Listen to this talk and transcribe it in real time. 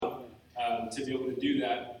to be able to do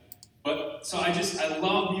that. But so I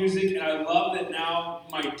love music, and I love that now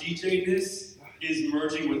my DJ-ness is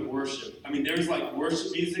merging with worship. I mean, there's like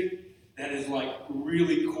worship music that is like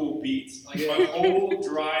really cool beats. Like my whole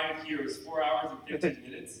drive here is 4 hours and 15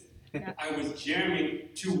 minutes. I was jamming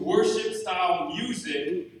to worship style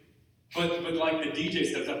music, but like the DJ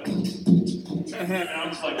steps up, and I'm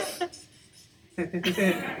just like,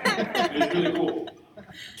 it's really cool.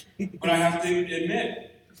 But I have to admit,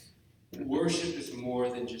 worship is more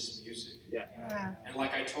than just music. Yeah. And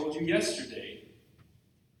like I told you yesterday,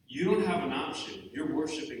 you don't have an option. You're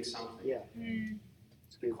worshiping something. Yeah.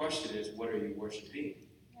 The question is, what are you worshiping?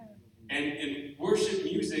 And worship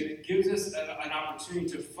music gives us an opportunity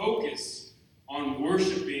to focus on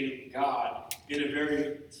worshiping God in a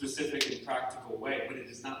very specific and practical way, but it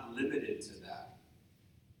is not limited to that.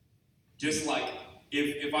 Just like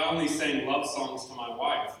if I only sang love songs to my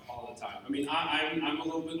wife all the time. I mean, I'm a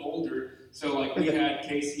little bit older, so like we had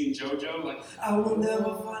Casey and JoJo, like, I will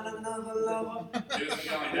never find another lover. It was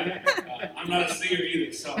kind of like that. I'm not a singer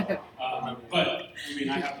either, so, but I mean,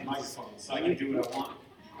 I have the microphone, so I can do what I want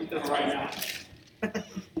right now.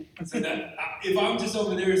 So that if I'm just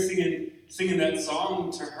over there singing that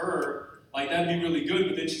song to her, like that'd be really good.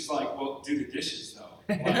 But then she's like, "Well, do the dishes though."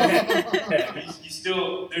 Like, you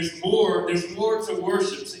still there's more to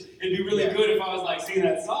worship. So it'd be really good if I was like singing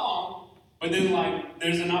that song, but then like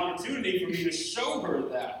there's an opportunity for me to show her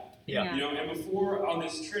that. Yeah. You know, and before on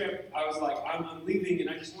this trip, I was like, I'm leaving, and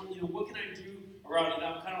I just want, what can I do around it?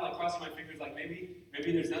 I'm kind of like crossing my fingers, like maybe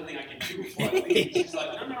there's nothing I can do before I leave. She's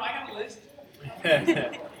like, no, I got a list.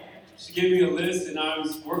 She gave me a list, and I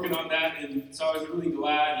was working on that, and so I was really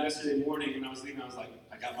glad yesterday morning when I was leaving. I was like,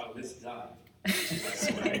 I got my list done. And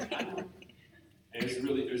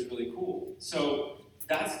it was really cool. So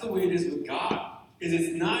that's the way it is with God. Is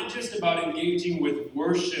it's not just about engaging with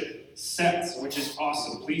worship sets, which is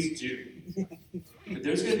awesome. Please do. But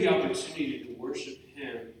there's going to be opportunity to worship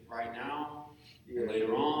Him right now, and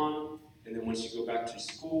later on, and then once you go back to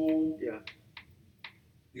school. Yeah.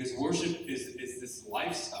 Because worship is this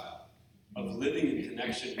lifestyle of living in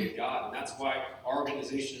connection with God. And that's why our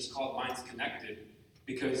organization is called Minds Connected,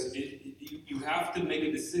 because you have to make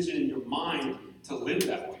a decision in your mind to live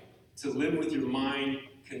that way, to live with your mind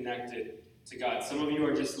connected to God. Some of you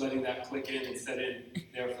are just letting that click in and set in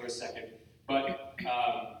there for a second. But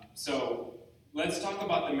so let's talk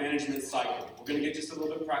about the management cycle. We're going to get just a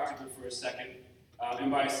little bit practical for a second. And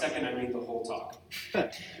by a second, I mean the whole talk.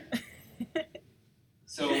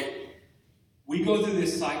 So we go through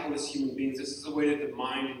this cycle as human beings. This is the way that the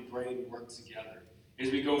mind and brain work together.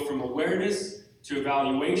 Is we go from awareness to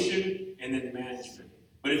evaluation and then management.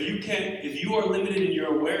 But if you are limited in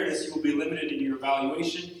your awareness, you will be limited in your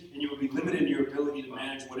evaluation, and you will be limited in your ability to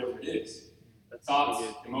manage whatever it is. Thoughts,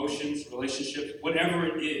 emotions, relationships, whatever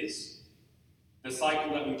it is. The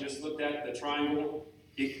cycle that we just looked at, the triangle,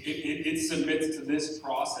 it submits to this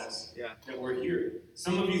process that we're here.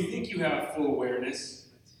 Some of you think you have full awareness,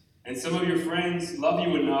 and some of your friends love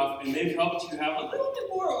you enough, and they've helped you have a little bit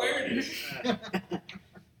more awareness.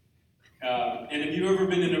 And if you've ever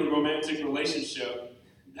been in a romantic relationship,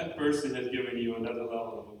 that person has given you another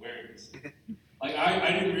level of awareness. Like,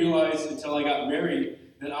 I didn't realize until I got married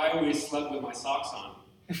that I always slept with my socks on.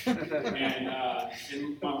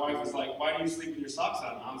 And my wife was like, why do you sleep with your socks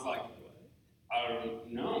on? And I was like, I don't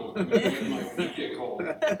know. My feet get cold.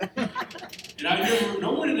 And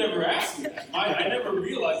no one had ever asked me that. I never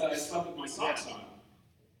realized that I slept with my socks on.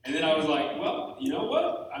 And then I was like, well, you know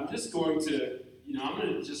what? I'm just going to, I'm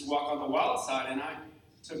going to just walk on the wild side. And I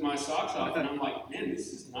took my socks off, and I'm like, man,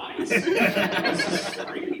 this is nice. This is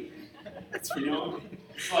free. It's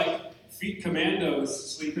like feet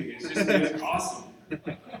commandos sleeping. It's awesome.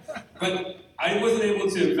 But I wasn't able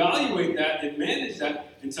to evaluate that and manage that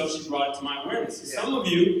until she brought it to my awareness. Some of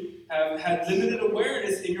you have had limited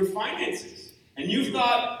awareness in your finances. And you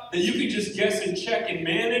thought that you could just guess and check and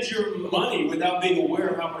manage your money without being aware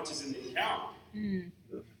of how much is in the account.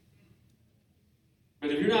 But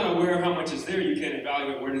if you're not aware of how much is there, you can't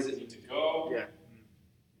evaluate where does it need to go.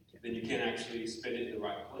 Then you can't actually spend it in the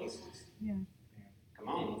right places. Come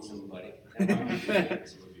on, somebody.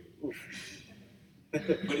 But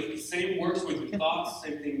the same works with your thoughts,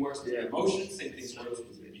 same thing works with your emotions, same thing works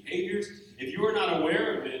with your behaviors. If you are not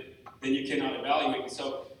aware of it, then you cannot evaluate it.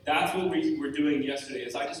 So that's what we were doing yesterday,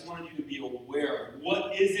 is I just wanted you to be aware of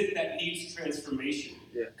what is it that needs transformation.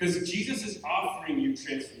 Because Jesus is offering you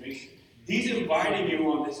transformation. He's inviting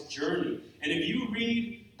you on this journey. And if you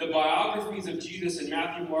read the biographies of Jesus in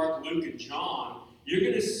Matthew, Mark, Luke, and John, you're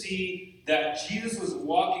going to see that Jesus was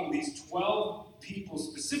walking these 12 people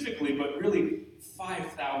specifically, but really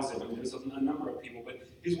 5,000. I mean, there's a number of people, but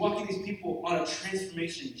he's walking these people on a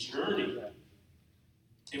transformation journey.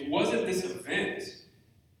 It wasn't this event.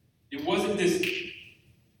 It wasn't this.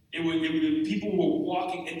 People were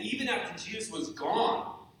walking, and even after Jesus was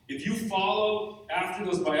gone, if you follow after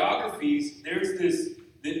those biographies, there's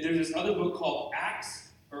this other book called Acts,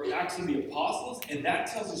 or Acts of the Apostles, and that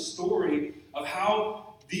tells a story of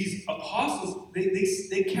how these apostles,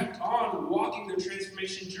 they kept on walking their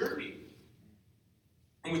transformation journey.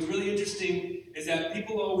 And what's really interesting is that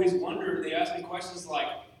people always wonder, they ask me questions like,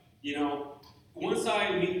 once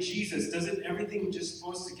I meet Jesus, doesn't everything just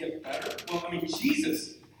supposed to get better? Well, I mean,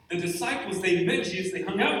 Jesus, the disciples, they met Jesus, they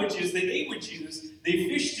hung out with Jesus, they ate with Jesus, they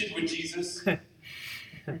fished with Jesus,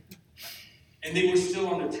 and they were still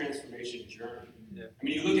on their transformation journey. Yeah. I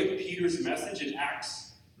mean, you look at Peter's message in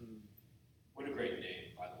Acts, what a great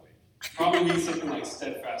name, by the way. Probably means something like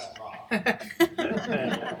steadfast rock.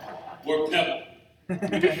 Or pebble. You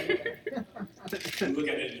look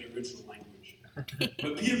at it in the original language.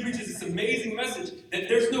 But Peter preaches this amazing message that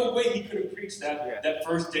there's no way he could have preached that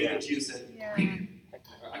first day that Jesus said,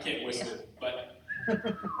 I can't whistle, but,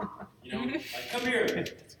 come here,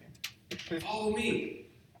 follow me.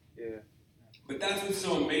 Yeah. But that's what's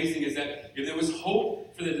so amazing is that if there was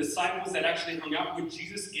hope for the disciples that actually hung out with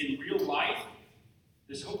Jesus in real life,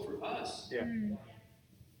 there's hope for us. Yeah.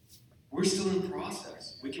 We're still in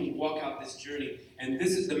process. We can walk out this journey. And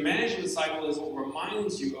this is the management cycle is what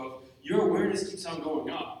reminds you of your awareness keeps on going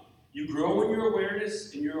up. You grow in your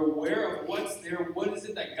awareness and you're aware of what's there. What is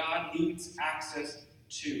it that God needs access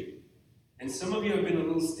to? And some of you have been a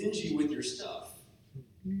little stingy with your stuff.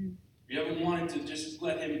 You haven't wanted to just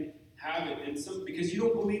let him have it, and because you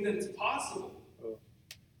don't believe that it's possible.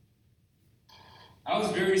 I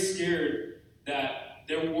was very scared that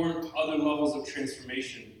there weren't other levels of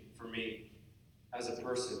transformation for me as a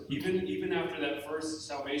person. Even after that first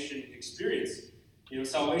salvation experience,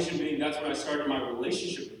 salvation being that's when I started my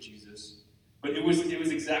relationship with Jesus. But it was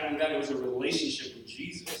exactly that. It was a relationship with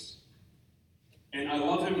Jesus. And I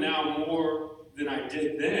love him now more than I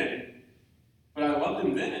did then, but I loved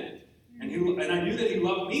him then. And I knew that he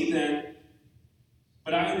loved me then,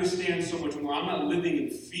 but I understand so much more. I'm not living in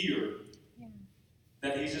fear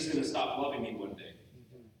that he's just going to stop loving me one day.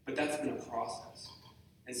 But that's been a process.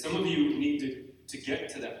 And some of you need to get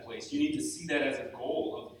to that place. You need to see that as a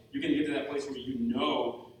goal of you're going to get to that place where you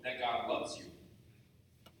know that God loves you.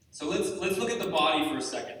 So let's look at the body for a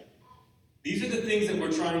second. These are the things that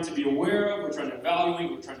we're trying to be aware of, we're trying to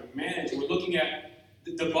evaluate, we're trying to manage. We're looking at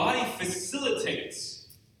the body facilitates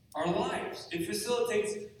our lives. It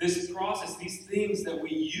facilitates this process, these things that we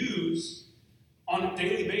use on a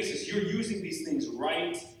daily basis. You're using these things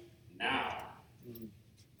right now.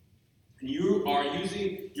 And you are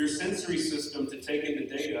using your sensory system to take in the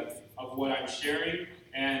data of what I'm sharing,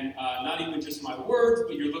 and not even just my words,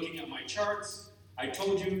 but you're looking at my charts. I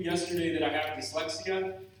told you yesterday that I have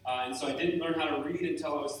dyslexia, and so I didn't learn how to read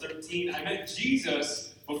until I was 13. I met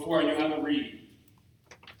Jesus before I knew how to read.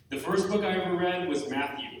 The first book I ever read was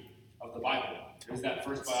Matthew of the Bible. It was that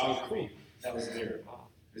first biography that was there. It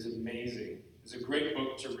was amazing. It was a great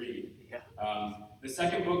book to read. The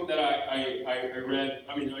second book that I read,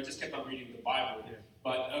 I just kept on reading the Bible,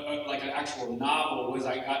 but like an actual novel was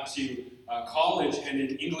I got to college, and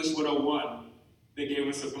in English 101, they gave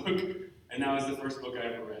us a book, and that was the first book I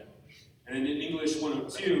ever read. And then in English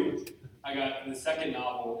 102, I got the second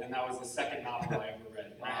novel, and that was the second novel I ever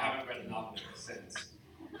read. And I haven't read a novel since.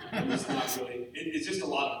 It's not really, it's just a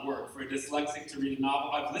lot of work for a dyslexic to read a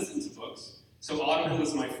novel. I've listened to books, so Audible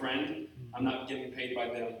is my friend. I'm not getting paid by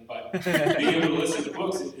them, but being able to listen to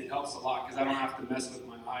books, it helps a lot because I don't have to mess with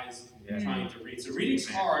my eyes trying to read. So reading's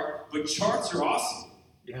hard, but charts are awesome.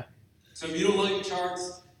 Yeah. So if you don't like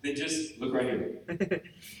charts, then just look right here.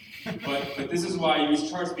 But this is why I use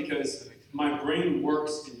charts, because my brain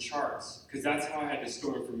works in charts, because that's how I had to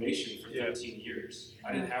store information for 13 years.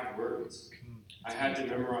 I didn't have words. I had to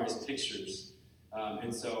memorize pictures.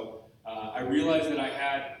 And so I realized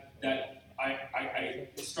that I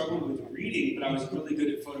struggled with reading, but I was really good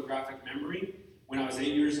at photographic memory. When I was 8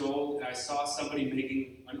 years old, and I saw somebody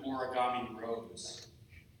making an origami rose.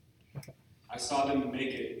 I saw them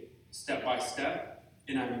make it step by step,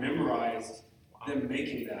 and I memorized them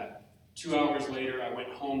making that. 2 hours later, I went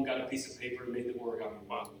home, got a piece of paper, and made the origami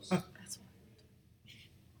rose. Isn't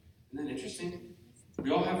that interesting?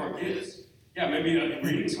 We all have our gifts. Yeah, maybe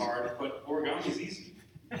reading's hard, but origami's easy.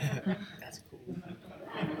 That's cool.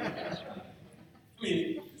 I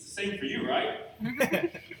mean, it's the same for you, right?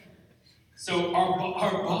 So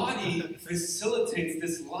our body facilitates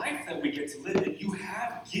this life that we get to live in. You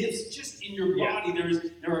have gifts just in your body.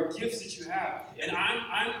 There are gifts that you have. Yeah. And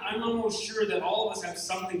I'm almost sure that all of us have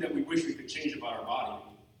something that we wish we could change about our body.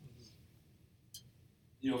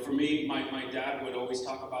 For me, my dad would always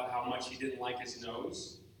talk about how much he didn't like his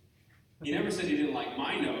nose. He never said he didn't like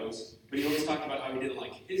my nose, but he always talked about how he didn't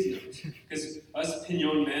like his nose. Because us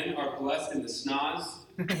Pignon men are blessed in the schnoz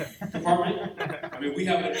department. I mean, we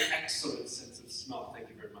have an excellent sense of smell. Thank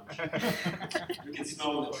you very much. We can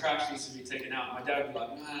smell when the trash needs to be taken out. My dad would be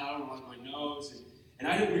like, man, I don't like my nose. And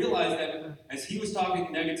I didn't realize that as he was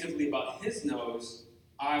talking negatively about his nose,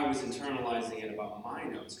 I was internalizing it about my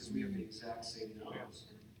nose, because we have the exact same nose.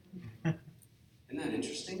 Isn't that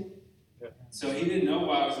interesting? Yeah. So he didn't know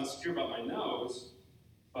why I was insecure about my nose,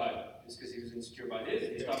 but it's because he was insecure about his.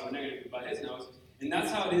 He was talking negative about his nose. And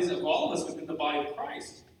that's how it is of all of us within the body of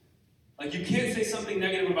Christ. Like, you can't say something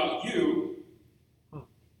negative about you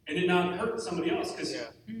and it not hurt somebody else. Because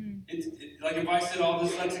like if I said all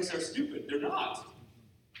dyslexics are stupid, they're not.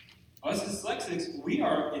 Us dyslexics, we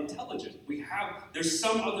are intelligent. There's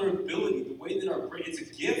some other ability, the way that our brain, it's a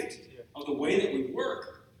gift of the way that we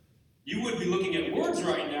work. You would be looking at words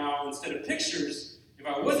right now instead of pictures if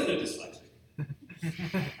I wasn't a dyslexic.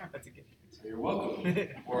 That's a gift. So you're welcome.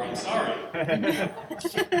 Or I'm sorry.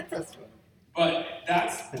 But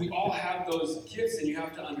we all have those gifts, and you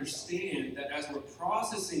have to understand that as we're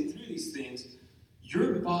processing through these things,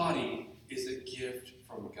 your body is a gift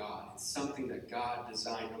from God. It's something that God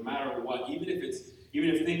designed, no matter what. Even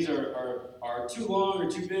if things are too long or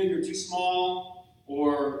too big or too small,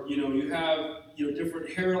 or you have different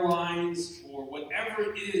hairlines, or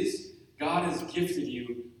whatever it is, God has gifted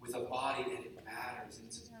you with a body, and it matters. And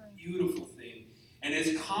it's a beautiful thing. And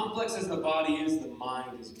as complex as the body is, the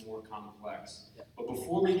mind is more complex. But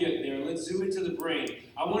before we get there, let's zoom into the brain.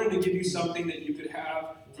 I wanted to give you something that you could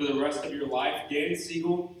have for the rest of your life. Dan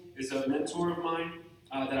Siegel is a mentor of mine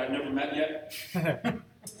that I've never met yet.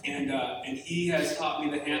 And he has taught me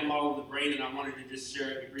the hand model of the brain, and I wanted to just share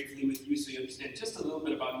it briefly with you so you understand just a little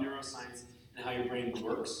bit about neuroscience and how your brain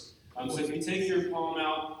works. So if you take your palm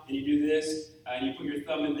out and you do this, and you put your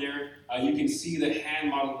thumb in there, you can see the hand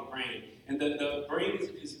model of the brain. And the brain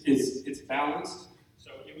is balanced.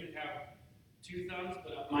 So you would have two thumbs,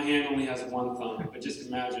 but my hand only has one thumb. But just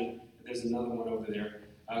imagine that there's another one over there.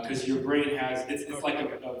 Because your brain it's like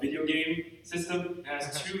a video game system. It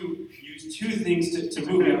has use two things to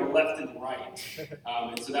move. You have a left and a right.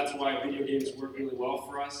 And so that's why video games work really well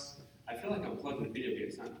for us. I feel like I'm plugged into video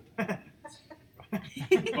games, huh?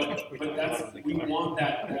 But we want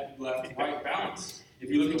that left-right balance. If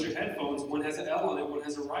you look at your headphones, one has an L on it, one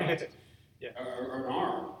has a right, or an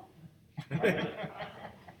R. Right?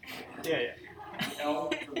 Yeah.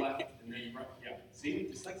 L for left, and then right. Yeah. See,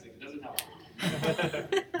 dyslexic. It doesn't help.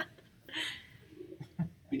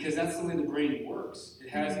 Because that's the way the brain works. It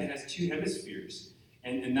has two hemispheres,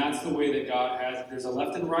 and that's the way that God has. There's a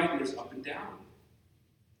left and right, and there's up and down.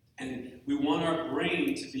 And we want our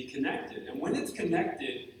brain to be connected. And when it's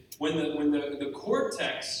connected, when the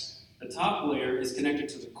cortex, the top layer, is connected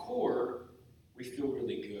to the core, we feel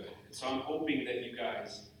really good. And so I'm hoping that you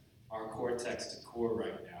guys are cortex to core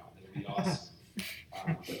right now. That would be awesome.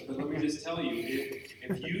 But let me just tell you,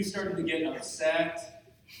 if you started to get upset,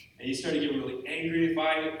 and you started to get really angry if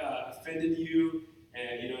I offended you,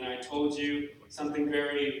 and I told you something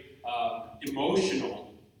very emotional,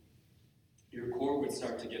 your core would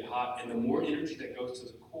start to get hot, and the more energy that goes to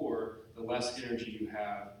the core, the less energy you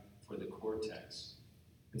have for the cortex.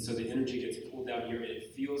 And so the energy gets pulled down here, and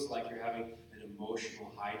it feels like you're having an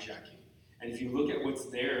emotional hijacking. And if you look at what's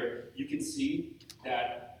there, you can see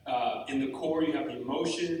that in the core you have the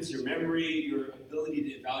emotions, your memory, your ability to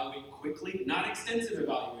evaluate quickly, not extensive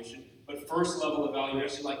evaluation, but first level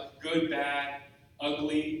evaluation, like good, bad,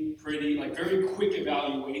 ugly, pretty, like very quick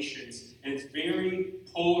evaluations, and it's very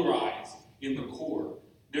polarized in the core.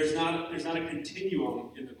 There's not a continuum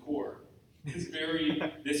in the core. It's very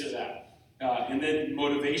this or that. And then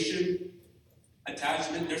motivation,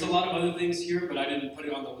 attachment. There's a lot of other things here, but I didn't put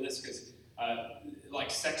it on the list because like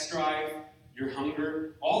sex drive, your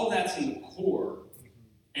hunger, all of that's in the core,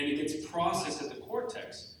 and it gets processed at the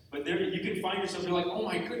cortex. But there, you can find yourself, you're like, oh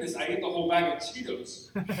my goodness, I ate the whole bag of Cheetos.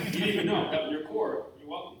 You didn't even know. That was your core. You're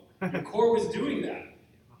welcome. Your core was doing that.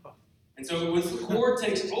 And so once the core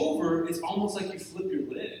takes over, it's almost like you flip your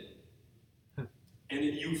lid. And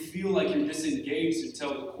you feel like you're disengaged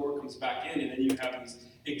until the core comes back in, and then you have these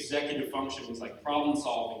executive functions like problem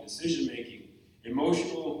solving, decision making,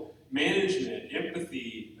 emotional management,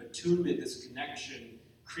 empathy, attunement, this connection,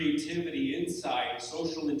 creativity, insight,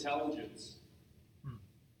 social intelligence.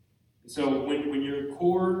 And so when your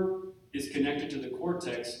core is connected to the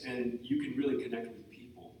cortex, and you can really connect with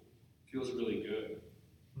people, it feels really good.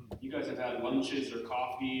 you guys have had lunches or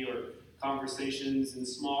coffee or conversations in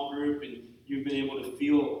small group, and you've been able to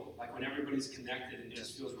feel like when everybody's connected, it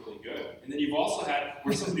just feels really good. And then you've also had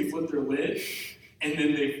where somebody flipped their lid, and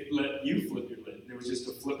then they let you flip your lid. There was just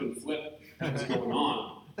a flip and flip that was going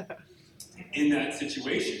on in that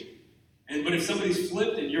situation. But if somebody's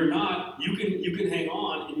flipped and you're not, you can hang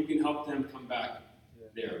on and you can help them come back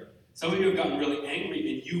there. Some of you have gotten really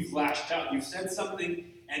angry and you've lashed out. You've said something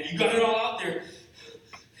and you got it all out there.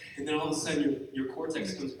 And then all of a sudden your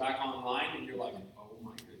cortex comes back online and you're like, oh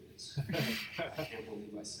my goodness. I can't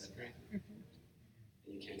believe I said that.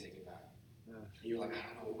 And you can't take it back. And you're like,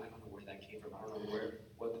 I don't know where that came from. I don't know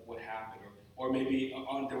what happened. Or maybe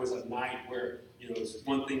there was a night where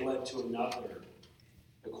one thing led to another.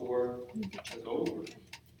 The core took over. And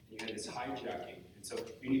you had this hijacking. And so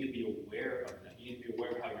you need to be aware of that. You need to be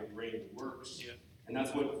aware of how your brain works. Yeah. And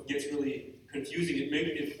that's what gets really confusing.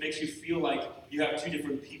 It makes you feel like you have two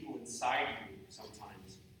different people inside you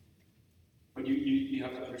sometimes. But you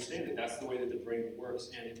have to understand that that's the way that the brain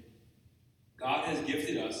works. And God has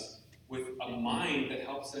gifted us with a mind that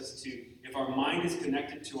helps us to, if our mind is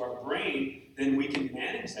connected to our brain, then we can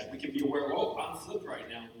manage that. We can be aware, I'm flipped right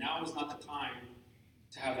now. Now is not the time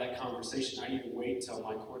to have that conversation. I need to wait till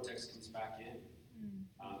my cortex comes back in.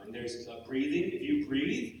 And there's breathing. If you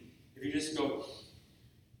breathe, if you just go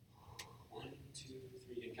 1, 2,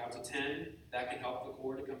 3, and count to 10, that can help the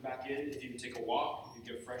core to come back in. If you take a walk, if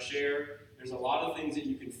you get fresh air, there's a lot of things that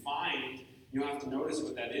you can find. You don't have to notice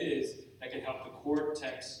what that is. That can help the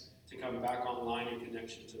cortex to come back online in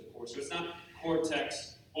connection to the core. So it's not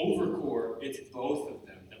cortex over core, it's both of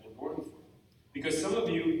them that we're going for. Because some of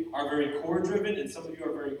you are very core-driven, and some of you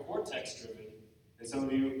are very cortex-driven, and some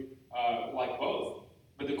of you like both.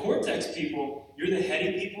 But the cortex people, you're the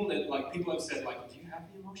heady people that, like, people have said, like, do you have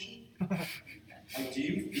the emotion? Like, do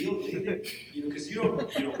you feel anything? Because you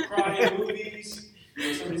don't cry in movies.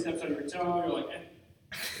 Somebody steps on your toe, you're like,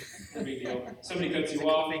 no big deal. Somebody cuts you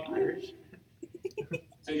off.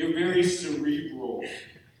 So you're very cerebral.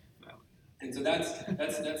 And so that's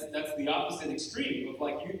the opposite extreme of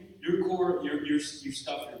like your core, you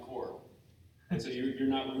stuff your core, and so you're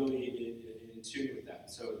not really in tune with that.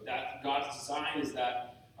 So that God's design is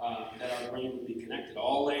that our brain would be connected,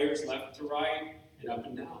 all layers, left to right and up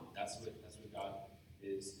and down. That's what God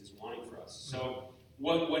is wanting for us. So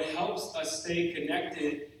what helps us stay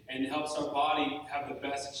connected and helps our body have the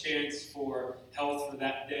best chance for health for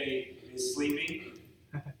that day is sleeping,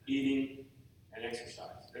 eating, and exercise.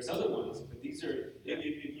 There's other ones, but these are, if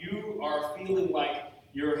you are feeling like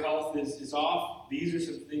your health is off, these are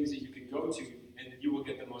some things that you can go to, and you will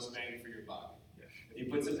get the most bang for your buck. Yeah. If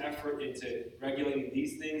you put some effort into regulating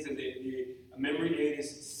these things, and the memory aid is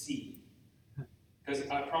C. Because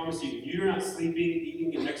I promise you, if you're not sleeping,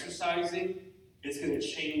 eating, and exercising, it's going to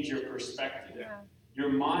change your perspective. Yeah. Your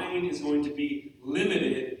mind is going to be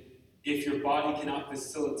limited if your body cannot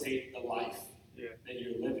facilitate the life that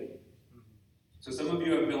you're living. So some of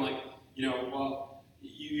you have been like,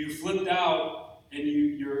 you flipped out and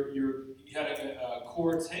you had a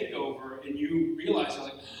core takeover and you realize you're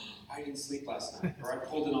like, I didn't sleep last night, or I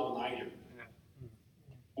pulled an all-nighter. Yeah.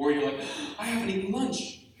 Or you're like, I haven't eaten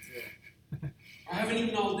lunch. Yeah. Or I haven't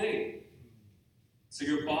eaten all day. So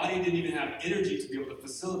your body didn't even have energy to be able to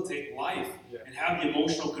facilitate life and have the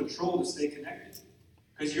emotional control to stay connected.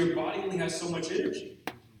 Because your body only has so much energy.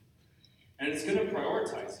 And it's going to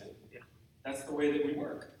prioritize it. That's the way that we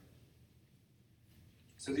work.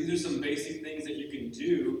 So these are some basic things that you can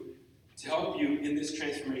do to help you in this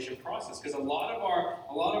transformation process. Because a lot of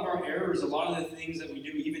our errors, a lot of the things that we do,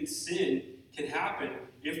 even sin, can happen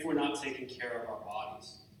if we're not taking care of our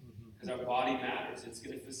bodies. Because our body matters. It's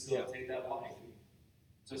going to facilitate that life.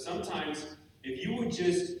 So sometimes, if you would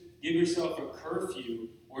just give yourself a curfew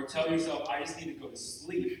or tell yourself, I just need to go to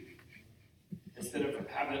sleep, instead of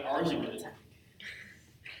have that argument,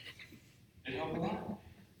 it helped a lot.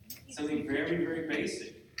 Something very, very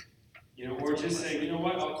basic. Or just saying, you know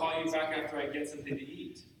what, I'll call you back after I get something to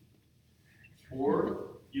eat. Or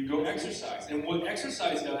you go exercise. And what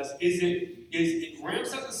exercise does is it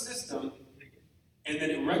ramps up the system, and then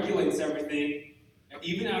it regulates everything,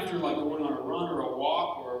 even after like going on a run or a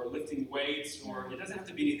walk or lifting weights, or it doesn't have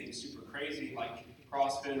to be anything super crazy like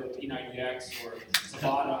CrossFit or P90X or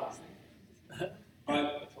Tabata.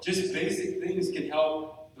 But just basic things can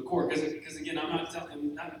help the core, because again, I'm not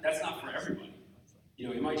telling, that's not for everybody.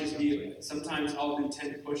 It might just be, sometimes I'll do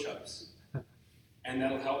 10 push-ups, and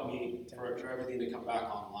that'll help me for everything to come back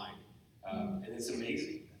online. And it's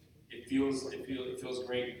amazing. It feels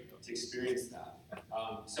great to experience that.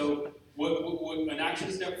 So what an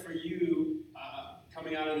action step for you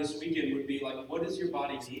coming out of this weekend would be like, what does your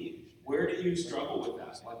body need? Where do you struggle with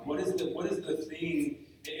that? Like, what is the thing?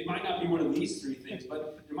 It might not be one of these three things,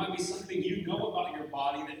 but there might be something you know about your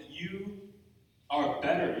body that you are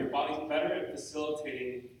better. Your body's better at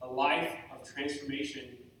facilitating the life of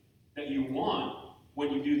transformation that you want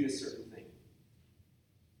when you do this certain thing.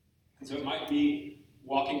 And so it might be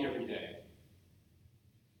walking every day.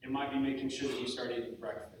 It might be making sure that you start eating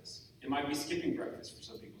breakfast. It might be skipping breakfast for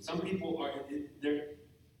some people. Some people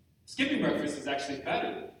skipping breakfast is actually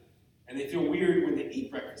better. And they feel weird when they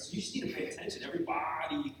eat breakfast. So you just need to pay attention.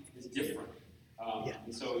 Everybody is different.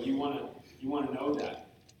 And so you want to know that.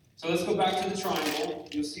 So let's go back to the triangle.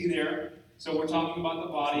 You'll see there. So we're talking about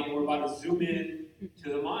the body, and we're about to zoom in to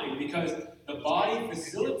the mind. Because the body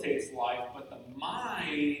facilitates life, but the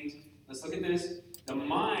mind, let's look at this, the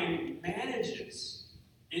mind manages.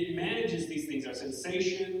 It manages these things, our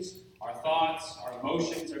sensations, our thoughts, our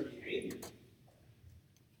emotions, our behavior.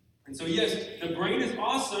 And so yes, the brain is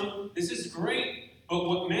awesome. This is great. But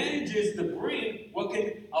what manages the brain, what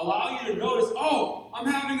can allow you to notice, oh, I'm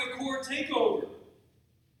having a core takeover.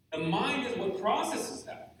 The mind is what processes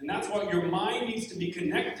that. And that's why your mind needs to be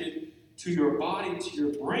connected to your body, to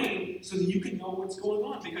your brain, so that you can know what's going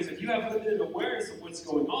on. Because if you have limited awareness of what's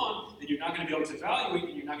going on, then you're not going to be able to evaluate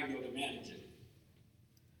and you're not going to be able to manage it.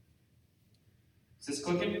 Is this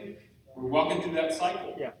clicking? We're walking through that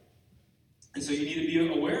cycle. Yeah. And so you need to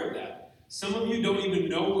be aware of that. Some of you don't even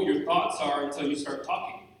know what your thoughts are until you start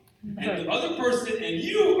talking. And the other person and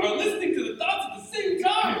you are listening to the thoughts at the same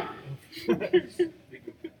time.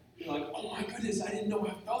 You're like, oh my goodness, I didn't know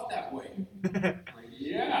I felt that way. I'm like,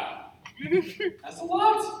 yeah, that's a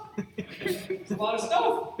lot. It's a lot of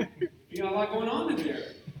stuff. You got a lot going on in there.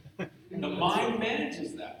 The mind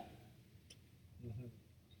manages that.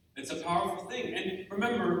 It's a powerful thing. And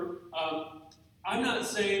remember, I'm not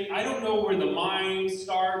saying, I don't know where the mind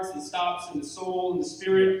starts and stops and the soul and the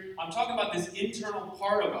spirit. I'm talking about this internal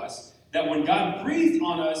part of us that when God breathed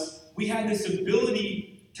on us, we had this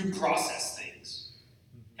ability to process things.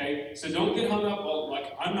 Okay? So don't get hung up on,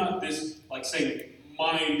 like, I'm not this, like, saying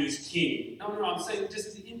mind is king. No, I'm saying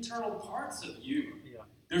just the internal parts of you. Yeah.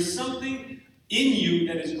 There's something in you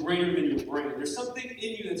that is greater than your brain. There's something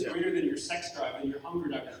in you that's greater than your sex drive and your hunger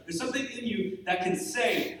drive. There's something in you that can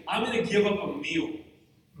say, I'm going to give up a meal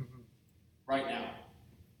right now.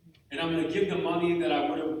 And I'm going to give the money that I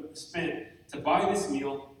would have spent to buy this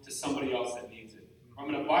meal to somebody else that needs it. I'm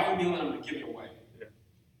going to buy a meal and I'm going to give it away. Yeah.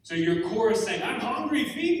 So your core is saying, I'm hungry,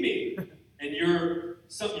 feed me. And your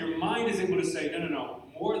mind is able to say, no.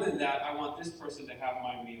 More than that, I want this person to have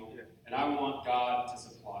my meal. Yeah. And I want God to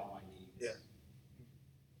supply my needs. Yeah.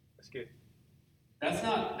 That's good. That's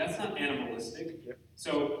not animalistic. Yep.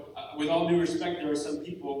 So, with all due respect, there are some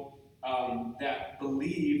people that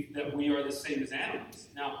believe that we are the same as animals.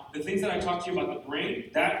 Now, the things that I talked to you about the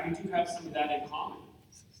brain, that we do have some of that in common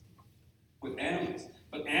with animals.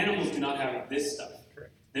 But animals do not have this stuff.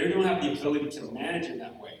 Correct. They don't have the ability to manage it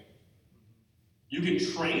that way. You can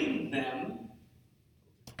train them,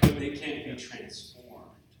 but they can't be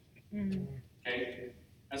transformed. Mm-hmm. Okay?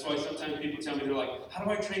 That's why sometimes people tell me, they're like, how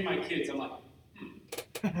do I train my kids? I'm like,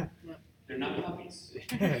 they're not puppies.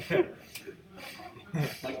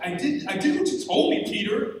 Like, I did what you told me,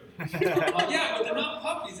 Peter. I'm like, yeah, but they're not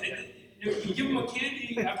puppies. And you give them a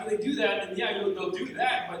candy after they do that, and yeah, they'll do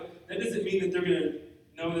that, but that doesn't mean that they're going to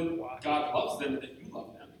know that God loves them and that you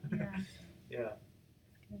love them. Yeah.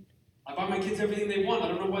 I buy my kids everything they want. I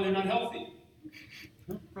don't know why they're not healthy.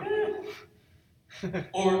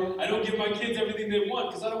 Or I don't give my kids everything they want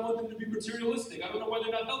because I don't want them to be materialistic. I don't know why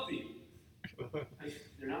they're not healthy.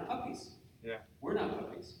 They're not puppies. Yeah. We're not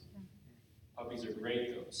puppies. Puppies are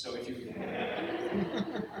great, though. So if you...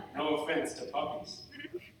 no offense to puppies.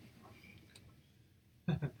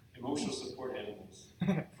 Emotional support animals.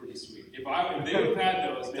 Pretty sweet. If they would have had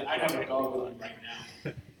those, then I'd have a dog with me right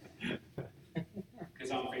now.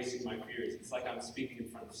 Because I'm facing my fears. It's like I'm speaking in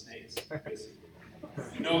front of snakes, basically.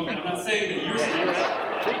 No, I'm not saying that you're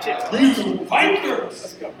snakes. You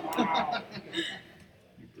vipers! Wow.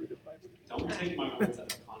 Don't take my words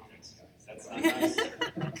out of context, guys. That's not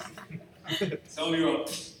nice. Some of you are,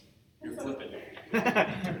 you're flipping.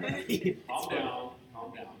 Calm down.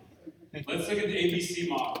 Let's look at the ABC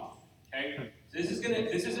model. Okay? This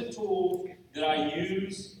is a tool that I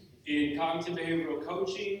use in cognitive behavioral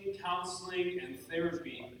coaching, counseling, and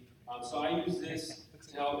therapy. So I use this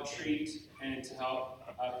to help treat and to help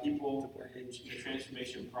people in the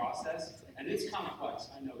transformation process. And it's complex,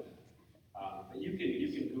 I know that. But you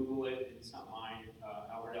can Google it. It's not mine.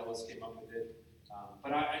 Albert Ellis came up with it.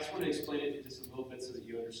 But I just want to explain it just a little bit so that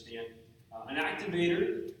you understand. An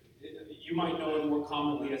activator, You might know it more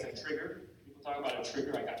commonly as a trigger. People talk about a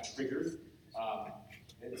trigger. I got triggered.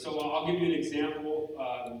 And so I'll give you an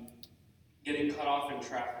example. Getting cut off in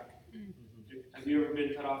traffic. Have you ever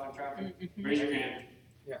been cut off in traffic? Raise your hand.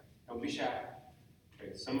 Yeah. Don't be shy.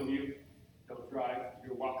 Okay, some of you don't drive.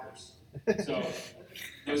 You're walkers. So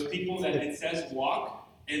those people that it says walk,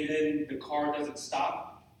 and then the car doesn't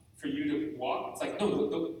stop for you to walk. It's like, no,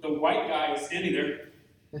 the white guy is standing there,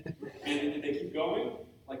 and they keep going.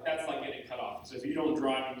 Like, that's like getting cut off. So if you don't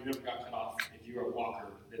drive and you never got cut off, if you're a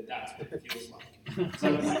walker, then that's what it feels like. It's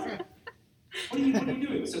like, what are you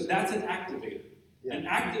doing? So that's an activator. Yeah. An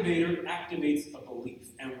activator activates a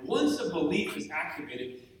belief. And once a belief is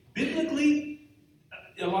activated, biblically,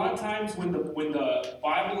 a lot of times when the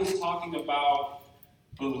Bible is talking about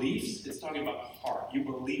beliefs, it's talking about heart. You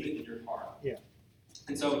believe it in your heart. Yeah.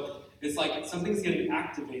 And so it's like something's getting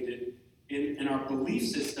activated in our belief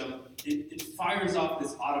system. It fires off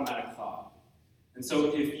this automatic thought. And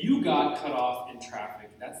so if you got cut off in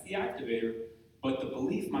traffic, that's the activator, but the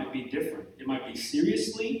belief might be different. It might be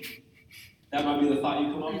seriously. That might be the thought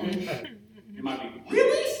you come up with. It might be,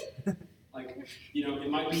 really? Like, it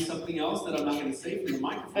might be something else that I'm not going to say from the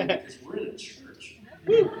microphone because we're in a church.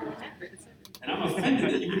 And I'm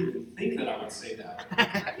offended that you would even think that I would say that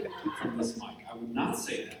from this mic. I would not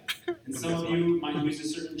say that. And some of you might use a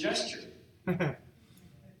certain gesture.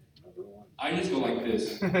 I just go like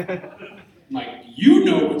this. I'm like, you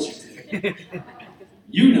know what you did.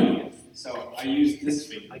 You know. So I use this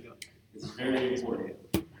finger. It's very important.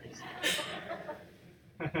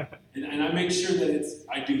 And I make sure that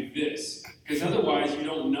I do this. Because otherwise you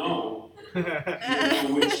don't know. You don't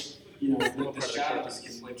know which, the shadows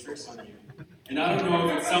can play tricks on you. And I don't know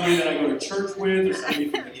if it's somebody that I go to church with or somebody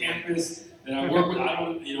from the campus that I work with. I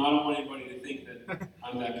don't want anybody to think that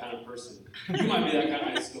I'm that kind of person. You might be that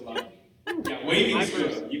kind. I still love you. Yeah, waving's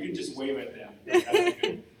good. You can just wave at them. That's a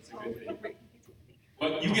good thing.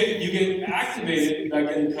 But you get activated by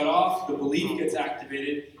getting cut off. The belief gets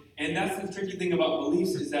activated. And that's the tricky thing about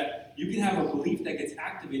beliefs is that you can have a belief that gets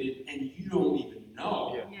activated and you don't even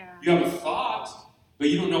know. Yeah. You have a thought, but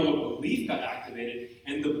you don't know what belief got activated.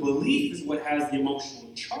 And the belief is what has the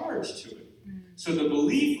emotional charge to it. Mm. So the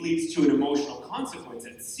belief leads to an emotional consequence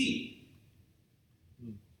at sea.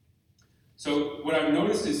 Mm. So what I've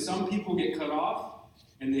noticed is some people get cut off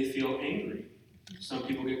and they feel angry. Some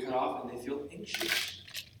people get cut off and they feel anxious.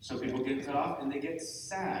 Some people get cut off and they get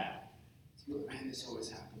sad. Man, this always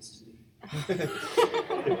happens to me.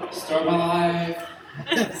 Start my life.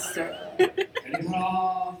 Getting cut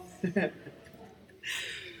off.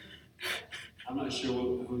 I'm not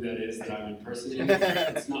sure who that is that I'm impersonating.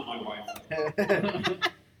 It's not my wife.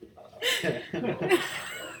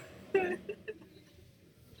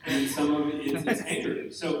 And some of it's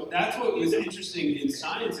anger. So that's what was interesting in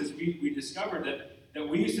science is we discovered that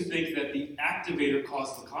we used to think that the activator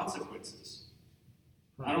caused the consequences.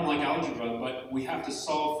 I don't like algebra, but we have to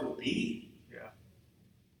solve for B. Yeah.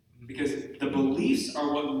 Because the beliefs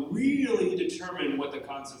are what really determine what the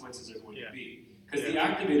consequences are going to be. Because the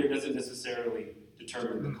activator doesn't necessarily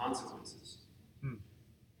determine the consequences. And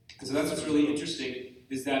so that's what's really interesting,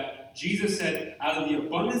 is that Jesus said, out of the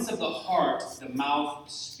abundance of the heart, the mouth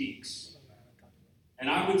speaks.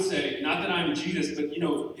 And I would say, not that I'm Jesus, but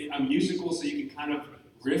I'm musical, so you can kind of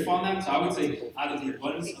riff on that. So I would say, out of the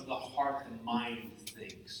abundance of the heart, the mind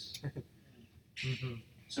thinks.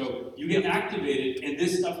 So you get activated, and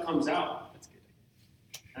this stuff comes out.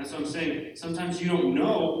 And that's what I'm saying. Sometimes you don't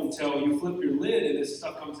know until you flip your lid, and this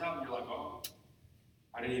stuff comes out, and you're like, oh,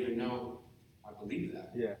 I didn't even know I believe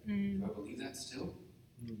that. Yeah. Do I believe that still?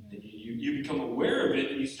 And you become aware of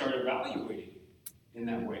it, and you start evaluating in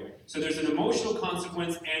that way. So there's an emotional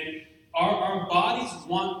consequence, and our bodies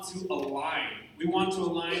want to align. We want to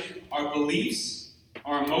align our beliefs,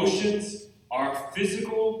 our emotions, our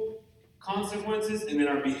physical consequences, and then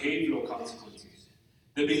our behavioral consequences.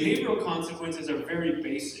 The behavioral consequences are very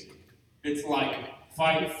basic. It's like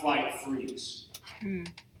fight, flight, freeze.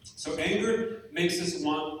 So anger makes us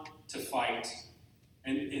want to fight,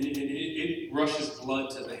 and it rushes blood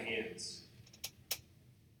to the hands.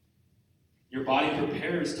 Your body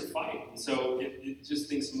prepares to fight, and so it just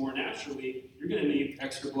thinks more naturally, you're going to need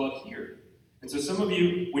extra blood here. And so some of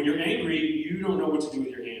you, when you're angry, you don't know what to do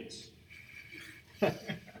with your hands.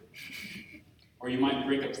 Or you might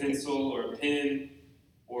break a pencil or a pen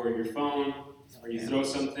or your phone, or you throw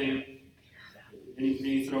something.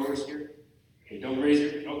 Any throwers here? Okay, don't raise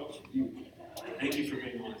your... Oh, thank you for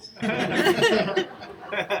being honest.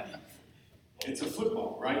 It's a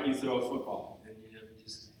football, right? You throw a football, and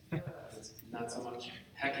it's not so much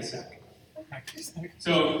hacky sack.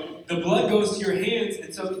 So the blood goes to your hands,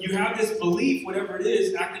 and so you have this belief, whatever it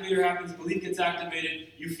is, activator happens, belief gets activated,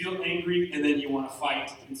 you feel angry, and then you want to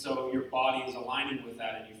fight, and so your body is aligning with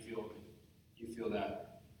that, and you feel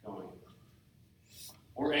that going.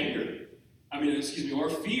 Or anger. Or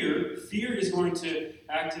fear. Fear is going to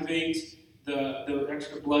activate the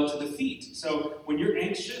extra blood to the feet. So when you're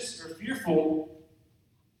anxious or fearful,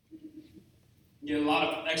 you get a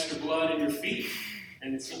lot of extra blood in your feet.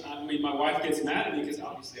 And my wife gets mad at me because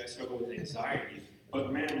obviously I struggle with anxiety.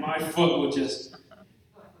 But man, my foot will just,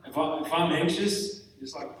 if I'm anxious,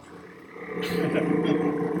 just like,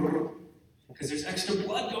 because there's extra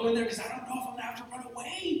blood going there because I don't know if I'm going to have to run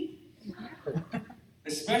away.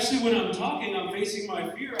 Especially when I'm talking, I'm facing my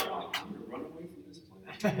fear. I'm like, I'm going to run away from this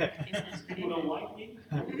place. People don't like me.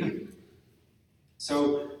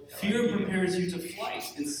 So fear prepares you to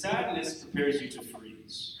flight, and sadness prepares you to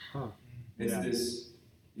freeze.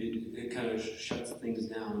 It kind of shuts things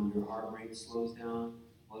down. Your heart rate slows down,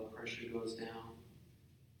 blood pressure goes down,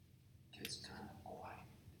 gets kind of quiet.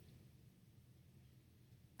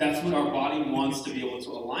 That's what our body wants to be able to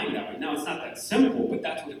align that way. Now, it's not that simple, but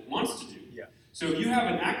that's what it wants to do. Yeah. So if you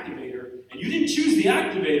have an activator, and you didn't choose the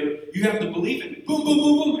activator, you have to believe in boom, boom,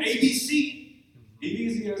 boom, boom, ABC.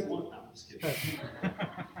 ABC has one. No, I'm just kidding.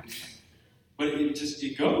 But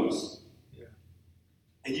it goes. Yeah.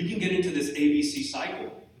 And you can get into this ABC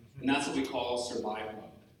cycle. And that's what we call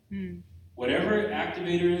survival mode. Whatever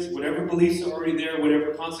activator is, whatever beliefs are already there,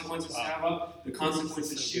 whatever consequences have up, the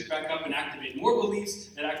consequences shoot back up and activate more beliefs,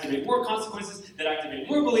 that activate more consequences, that activate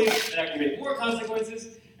more beliefs, that activate more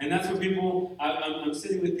consequences. And that's what people, I'm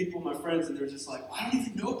sitting with people, my friends, and they're just like, well, I don't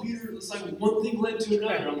even know, Peter. It's like one thing led to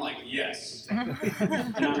another. I'm like, yes. And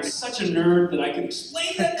I'm such a nerd that I can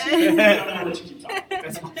explain that to you. I don't know what you keep talking about.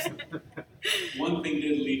 That's awesome. One thing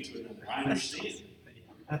did lead to another. I understand.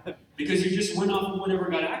 Because you just went off of whatever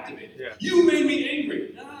got activated. Yeah. You made me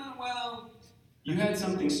angry. Well, you had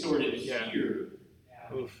something stored in here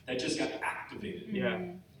that just got activated. Yeah.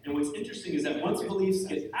 And what's interesting is that once beliefs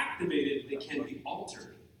get activated, they can be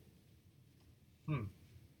altered.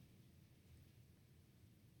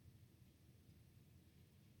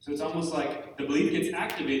 So it's almost like the belief gets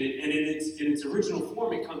activated, and in its original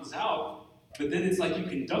form, it comes out, but then it's like you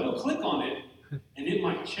can double click on it, and it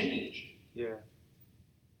might change. Yeah.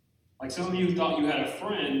 Like some of you thought you had a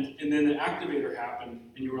friend, and then the activator happened,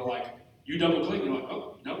 and you were like, you double click, and you're like,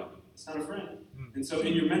 oh, no, it's not a friend. And so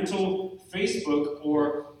in your mental Facebook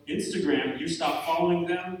or Instagram, you stop following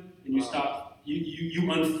them, and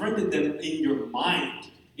you unfriended them in your mind,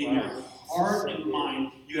 in your heart and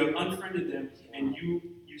mind. You have unfriended them, and you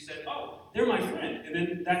said, oh, they're my friend. And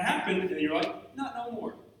then that happened, and you're like, no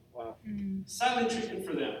more. Wow. Silent treatment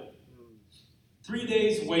for them. 3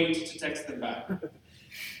 days wait to text them back.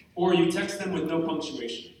 Or you text them with no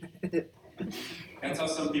punctuation. That's how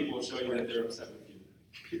some people will show you that they're upset with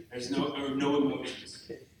you. There's no emotions.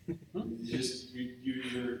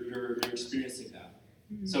 You're experiencing that.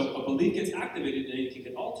 So a belief gets activated and it can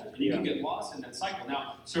get altered. And you can get lost in that cycle.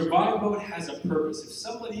 Now, survival mode has a purpose. If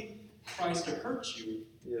somebody tries to hurt you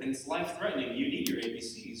and it's life-threatening, you need your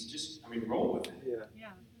ABCs. Just, roll with it.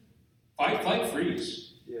 Yeah. Fight, flight,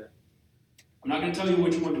 freeze. Yeah. I'm not going to tell you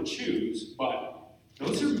which one to choose, but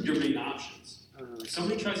those are your main options. If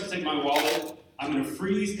somebody tries to take my wallet, I'm going to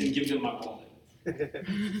freeze and give them my wallet.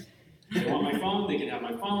 They want my phone, they can have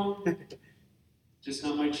my phone. Just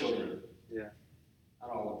not my children. Yeah. Not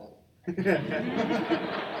all of them.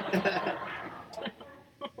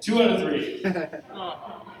 2 out of 3.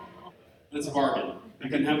 Let's bargain. You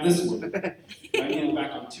can have this one. I need him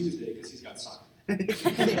back on Tuesday because he's got soccer.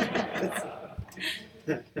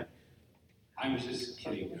 I'm just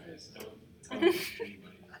kidding, guys. Don't tell anybody.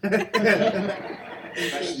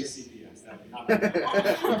 Especially CBS. That would not be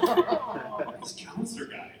this counselor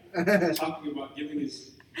guy talking about giving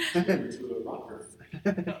his children to a rocker. A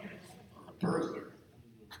burglar.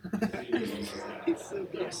 I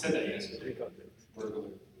said that yesterday. Burglar.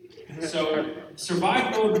 So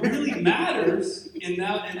survival mode really matters in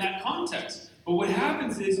that context. But what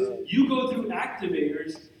happens is you go through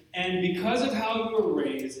activators, and because of how you were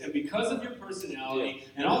raised, and because of your personality,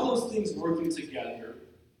 and all those things working together,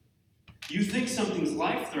 you think something's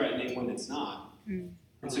life-threatening when it's not. And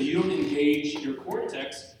so you don't engage your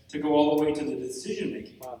cortex to go all the way to the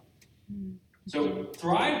decision-making. So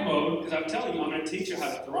thrive mode, because I'm telling you, I'm going to teach you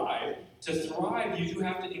how to thrive. To thrive, you do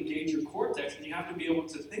have to engage your cortex, and you have to be able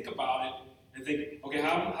to think about it and think, okay,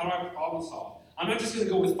 how do I problem solve? I'm not just going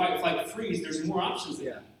to go with fight, flight, freeze. There's more options than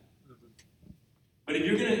that. But if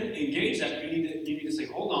you're going to engage that, you need to say,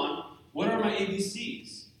 hold on, what are my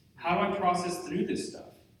ABCs? How do I process through this stuff?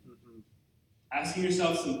 Asking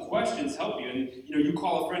yourself some questions help you. And you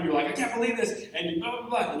call a friend, you're like, I can't believe this, and you blah, blah,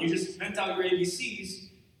 blah, and you just vent out your ABCs,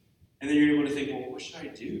 and then you're able to think, well, what should I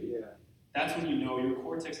do? Yeah. That's when you know your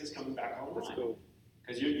cortex is coming back online. That's cool.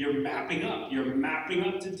 Because you're mapping up. You're mapping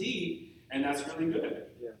up to D, and that's really good.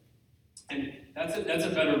 Yeah. And that's a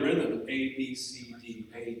better rhythm. A, B, C, D,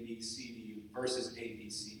 A, B, C, D, versus A, B,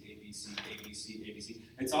 C, A, B, C, A, B, C, A, B, C.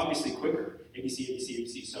 It's obviously quicker. A, B, C, A, B, C, A, B,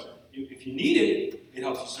 C. So if you need it, it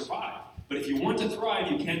helps you survive. But if you want to thrive,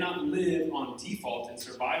 you cannot live on default in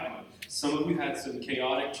survive mode. Some of you had some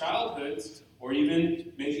chaotic childhoods, or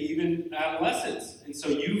maybe even adolescence. And so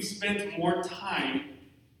you've spent more time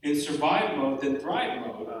in survive mode than thrive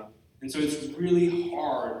mode. Wow. And so it's really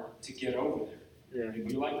hard to get over there. Yeah.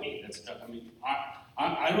 If you're like me, that's tough. I mean,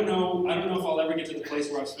 I don't know if I'll ever get to the place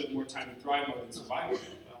where I've spent more time in thrive mode than survive mode.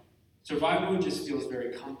 Survive mode just feels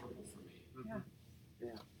very comfortable for me.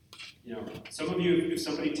 Yeah. Some of you, if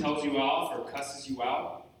somebody tells you off or cusses you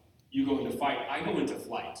out, you go into fight. I go into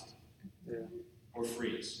flight. Yeah. Or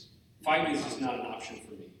freeze. Fight is just not an option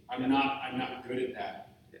for me. I'm not good at that.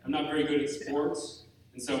 I'm not very good at sports,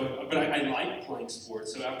 and so, but I like playing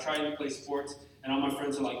sports. So I've tried to play sports, and all my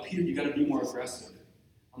friends are like, Peter, you got to be more aggressive.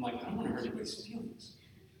 I'm like, I don't want to hurt anybody's feelings.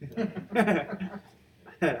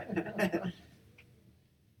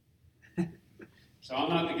 So I'm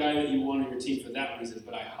not the guy that you want on your team for that reason,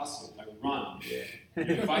 but I hustle, I run. Yeah. And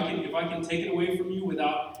if I can take it away from you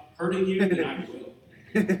without hurting you, then I will.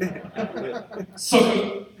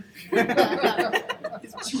 So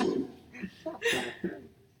it's true.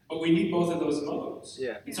 But we need both of those modes.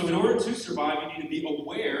 Yeah. And so in order to survive, you need to be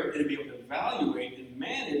aware and be able to evaluate and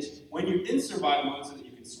manage when you're in survive mode so that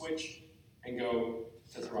you can switch and go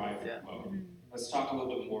to thrive mode. Let's talk a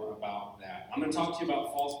little bit more about that. I'm going to talk to you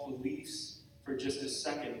about false beliefs for just a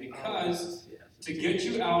second, because to get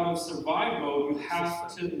you out of survive mode, you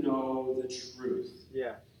have to know the truth.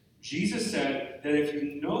 Yeah. Jesus said that if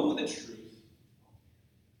you know the truth,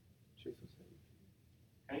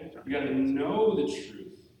 okay, you got to know the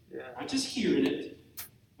truth. Yeah. Not just hearing it,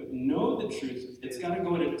 but know the truth. It's got to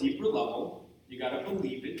go at a deeper level. You got to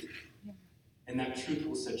believe it, and that truth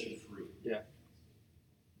will set you free. Yeah.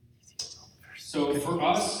 So for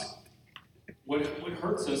us, what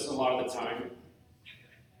hurts us a lot of the time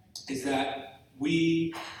is that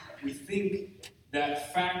we think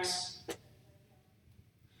that facts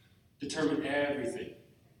determine everything.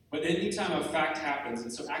 But anytime a fact happens,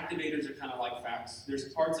 and so activators are kind of like facts.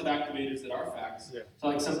 There's parts of activators that are facts. Yeah. So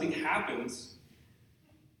like something happens,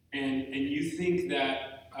 and you think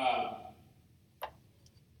that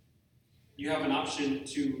you have an option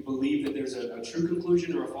to believe that there's a true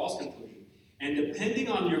conclusion or a false conclusion. And depending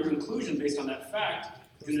on your conclusion based on that fact,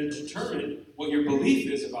 is going to determine what your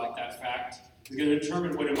belief is about that fact, is going to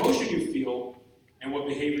determine what emotion you feel and what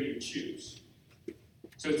behavior you choose.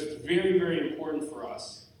 So it's very, very important for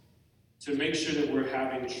us to make sure that we're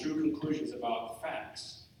having true conclusions about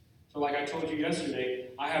facts. So like I told you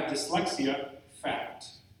yesterday, I have dyslexia, fact.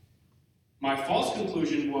 My false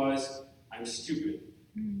conclusion was, I'm stupid.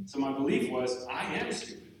 So my belief was, I am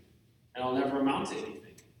stupid, and I'll never amount to anything.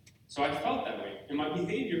 So I felt that way, and my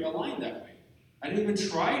behavior aligned that way. I didn't even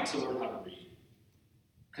try to learn how to read,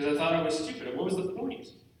 because I thought I was stupid. And what was the point?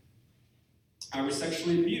 I was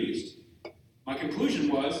sexually abused. My conclusion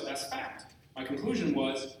was, that's fact. My conclusion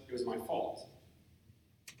was, it was my fault.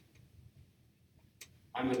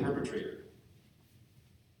 I'm the perpetrator.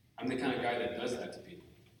 I'm the kind of guy that does that to people.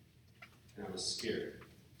 And I was scared.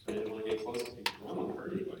 So I didn't want to get close to people. I don't want to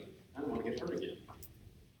hurt anybody. I don't want to get hurt again.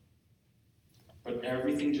 But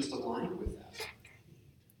everything just aligned with that.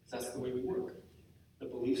 That's the way we work. The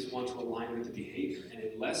beliefs want to align with the behavior. And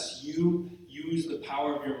unless you use the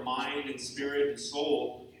power of your mind and spirit and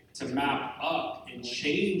soul to map up and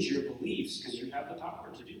change your beliefs, because you have the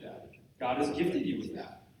power to do that. God has gifted you with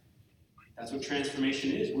that. That's what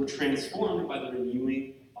transformation is. We're transformed by the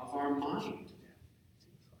renewing of our mind.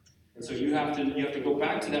 And so you have to go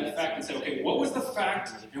back to that fact and say, okay, what was the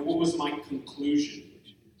fact and what was my conclusion?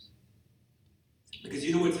 Because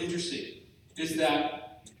you know what's interesting is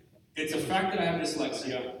that it's a fact that I have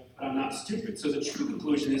dyslexia, but I'm not stupid. So the true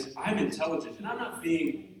conclusion is I'm intelligent, and I'm not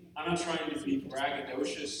trying to be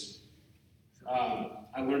braggadocious.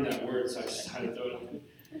 I learned that word, so I just had to throw it on.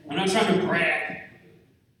 I'm not trying to brag,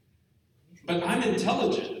 but I'm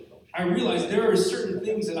intelligent. I realize there are certain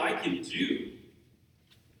things that I can do.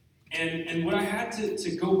 And what I had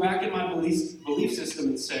to go back in my belief system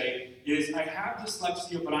and say is, I have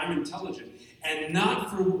dyslexia, but I'm intelligent. And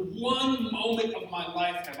not for one moment of my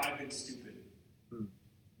life have I been stupid.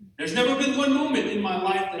 There's never been one moment in my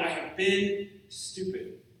life that I have been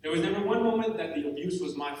stupid. There was never one moment that the abuse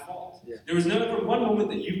was my fault. Yeah. There was never one moment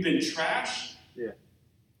that you've been trash,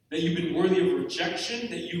 that you've been worthy of rejection,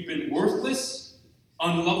 that you've been worthless,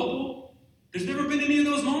 unlovable. There's never been any of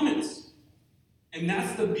those moments. And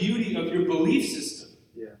that's the beauty of your belief system.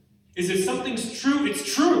 Is if something's true,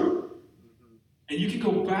 it's true. And you can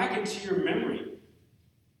go back into your memory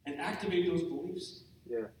and activate those beliefs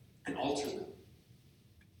and alter them.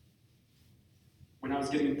 When I was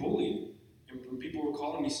getting bullied, and when people were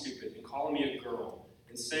calling me stupid and calling me a girl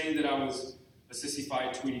and saying that I was a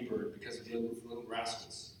sissified Tweety Bird because of Little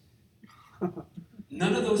Rascals,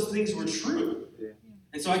 none of those things were true.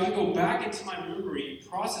 And so I could go back into my memory and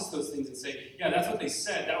process those things and say, yeah, that's what they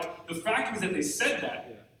said. The fact was that they said that.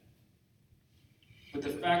 But the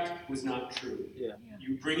fact was not true.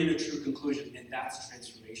 You bring in a true conclusion, and that's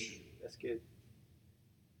transformation. That's good.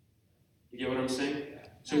 You get what I'm saying?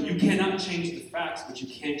 So you cannot change the facts, but you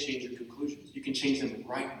can change your conclusions. You can change them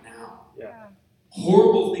right now.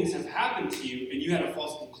 Horrible things have happened to you, and you had a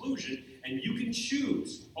false conclusion, and you can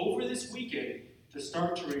choose over this weekend to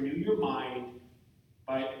start to renew your mind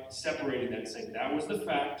by separating that, saying, that was the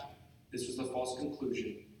fact, this was the false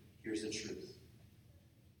conclusion, here's the truth.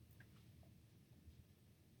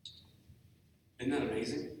 Isn't that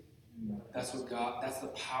amazing? That's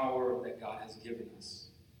the power that God has given us.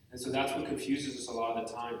 And so that's what confuses us a lot of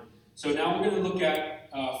the time. So now we're going to look at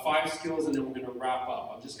 5 skills, and then we're going to wrap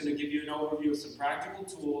up. I'm just going to give you an overview of some practical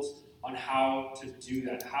tools on how to do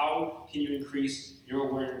that. How can you increase your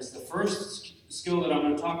awareness? The first skill that I'm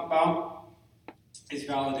going to talk about is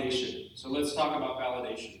validation. So let's talk about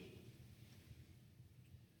validation.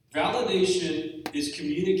 Validation is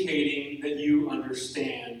communicating that you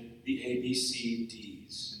understand the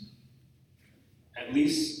ABCDs. At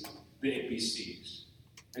least the ABCs.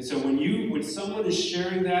 And so when someone is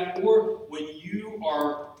sharing that, or when you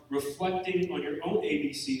are reflecting on your own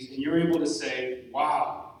ABCs and you're able to say,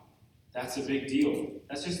 wow, that's a big deal.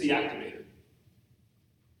 That's just the activator.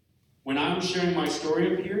 When I'm sharing my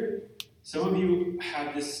story up here, some of you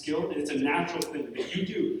have this skill, and it's a natural thing that you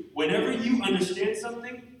do. Whenever you understand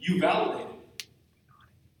something, you validate it.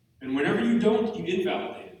 And whenever you don't, you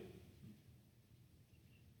invalidate it.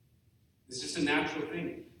 It's just a natural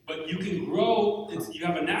thing. But you can grow, you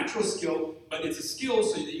have a natural skill, but it's a skill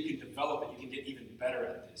so that you can develop it. You can get even better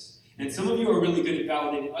at this. And some of you are really good at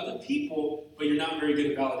validating other people, but you're not very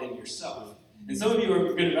good at validating yourself. And some of you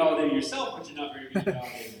are good at validating yourself, but you're not very good at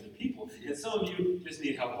validating other people. And some of you just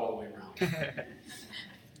need help all the way around.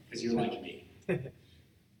 Because you're like me.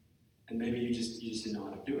 And maybe you just didn't know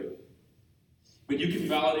how to do it. But you can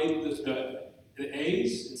validate the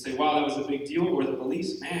A's and say, wow, that was a big deal, or the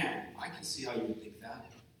beliefs, man, I can see how you would think that.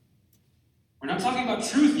 We're not talking about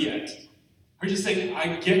truth yet. We're just saying,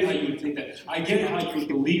 I get how you would think that. I get how you would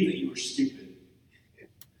believe that you were stupid.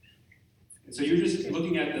 And so you're just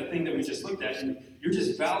looking at the thing that we just looked at, and you're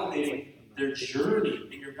just validating their journey,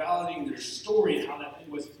 and you're validating their story and how that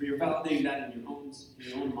thing was, but you're validating that in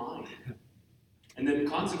your own mind. And then the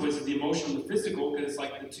consequences, the emotional and the physical, because it's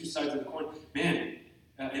like the two sides of the coin. Man,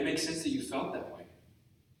 it makes sense that you felt that way.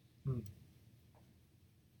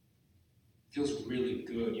 Feels really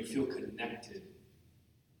good. You feel connected.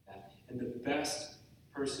 And the best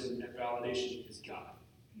person at validation is God.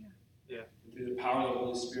 And through the power of the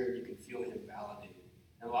Holy Spirit, you can feel Him validate.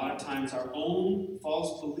 And a lot of times our own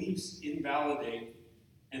false beliefs invalidate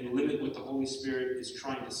and limit what the Holy Spirit is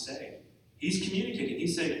trying to say. He's communicating.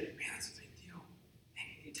 He's saying, man, that's a big deal. Man,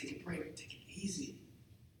 you need to take a break. Take it easy.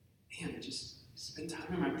 Man, just spend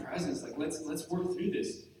time in my presence. Like, let's work through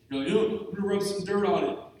this. You're like, I'm going to rub some dirt on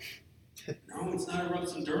it. No, it's not a rub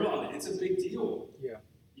some dirt on it. It's a big deal.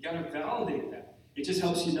 You got to validate that. It just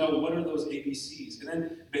helps you know what are those ABCs. And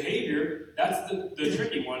then behavior, that's the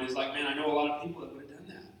tricky one, is like, man, I know a lot of people that would have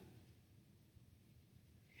done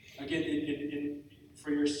that. Again,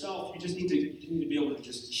 for yourself, you need to be able to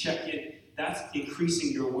just check in. That's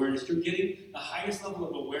increasing your awareness. You're getting the highest level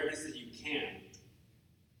of awareness that you can.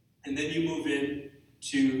 And then you move in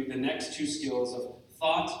to the next 2 skills of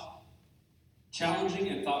thought challenging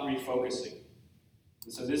and thought refocusing.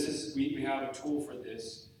 And so we have a tool for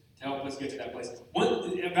this to help us get to that place.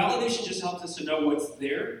 Validation just helps us to know what's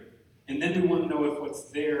there, and then we want to know if what's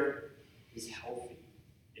there is healthy,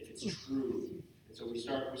 if it's true. And so we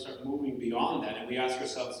start moving beyond that, and we ask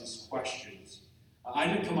ourselves these questions. I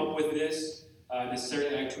didn't come up with this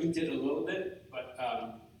necessarily. I tweaked it a little bit, but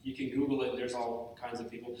you can Google it. There's all kinds of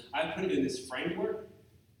people. I put it in this framework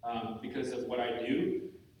because of what I do.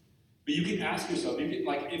 But you can ask yourself,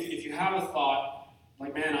 if you have a thought,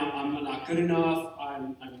 like, man, I'm not good enough,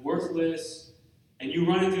 I'm worthless, and you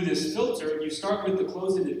run it through this filter, and you start with the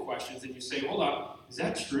closed-ended questions, and you say, hold on, is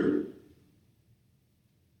that true?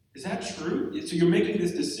 Is that true? So you're making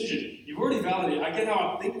this decision. You've already validated. I get how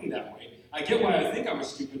I'm thinking that way. I get why I think I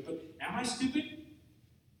was stupid, but am I stupid?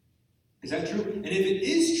 Is that true? And if it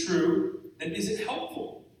is true, then is it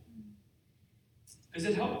helpful? Is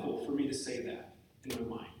it helpful for me to say that in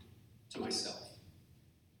my mind to myself?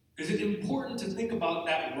 Is it important to think about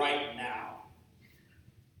that right now?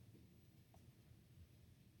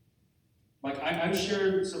 Like, I've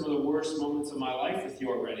shared some of the worst moments of my life with you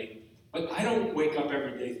already, but I don't wake up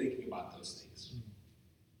every day thinking about those things.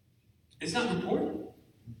 It's not important.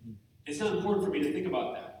 It's not important for me to think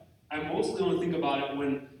about that. I mostly only think about it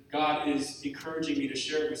when God is encouraging me to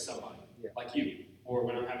share it with somebody, like you, or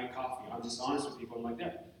when I'm having coffee. I'm just honest with people. I'm like,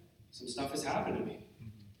 yeah, some stuff has happened to me.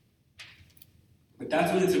 But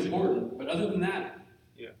that's when it's important. But other than that,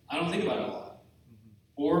 I don't think about it a lot.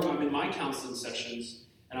 Or I'm in my counseling sessions,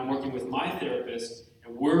 and I'm working with my therapist,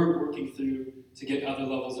 and we're working through to get other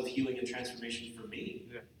levels of healing and transformation for me.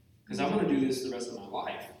 Because I want to do this the rest of my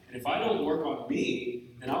life. And if I don't work on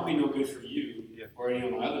me, then I'll be no good for you or any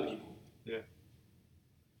of my other people.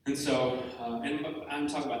 And so, and I'm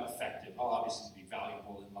talking about effective. I'll obviously be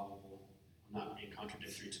valuable and lovable. I'm not being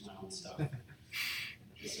contradictory to my own stuff.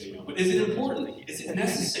 Just so you know. But is it important? Is it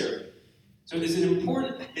necessary? So is it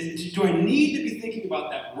important? Do I need to be thinking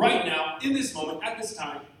about that right now, in this moment, at this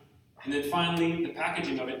time? And then finally, the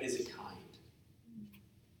packaging of it, is it kind?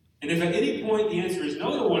 And if at any point the answer is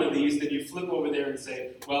no to one of these, then you flip over there and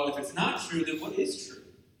say, well, if it's not true, then what is true?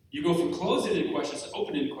 You go from closed-ended questions to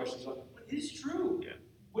open-ended questions. Like, what is true?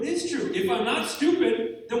 What is true? If I'm not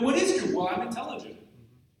stupid, then what is true? Well, I'm intelligent.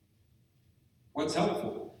 What's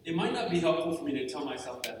helpful? It might not be helpful for me to tell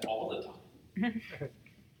myself that all the time.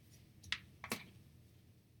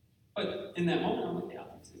 But in that moment, I'm like, yeah,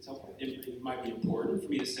 it's helpful. It might be important for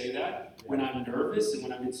me to say that when I'm nervous and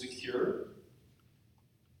when I'm insecure.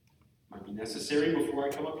 It might be necessary before I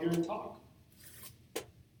come up here and talk.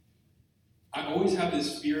 I always have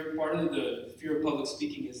this fear. Part of the fear of public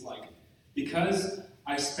speaking is like, because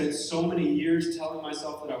I spent so many years telling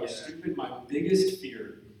myself that I was stupid, my biggest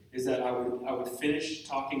fear is that I would finish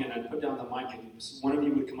talking and I'd put down the mic and one of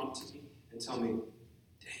you would come up to me and tell me,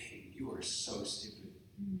 dang, you are so stupid.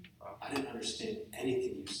 I didn't understand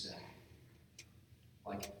anything you said.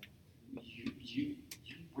 Like, you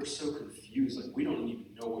we're so confused. Like, we don't even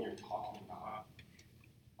know what you're talking about.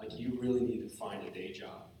 Like, you really need to find a day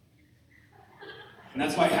job. And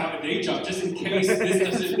that's why I have a day job, just in case this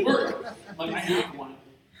doesn't work. Like, I have one.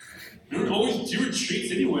 You don't always do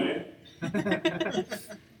retreats anyway. I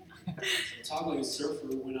talk like a surfer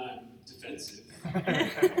when I'm defensive.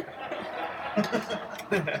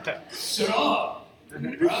 Shut up,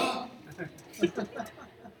 bro.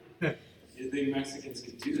 You think Mexicans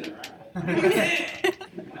can do that, right?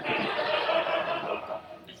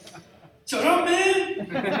 Shut up,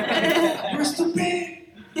 man! You're stupid!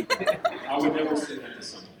 I would never say that to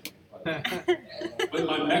somebody. But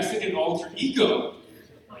my Mexican alter ego,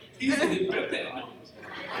 he's a different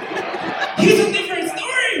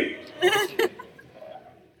story!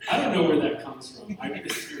 I don't know where that comes from.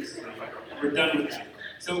 Seriously, we're done with that.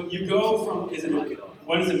 So you go from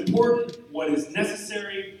what is important, what is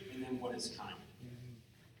necessary, and then what is kind.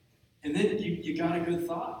 And then you got a good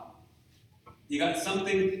thought. You got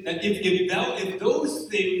something that if those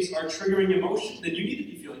things are triggering emotion, then you need to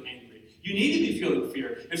be feeling angry. You need to be feeling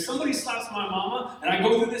fear. If somebody slaps my mama and I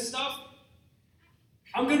go through this stuff,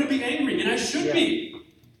 I'm going to be angry, and I should be.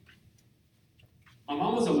 My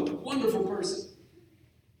mom was a wonderful person,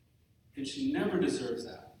 and she never deserves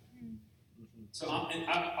that. So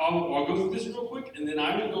I'll go through this real quick, and then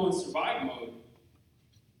I will go in survive mode.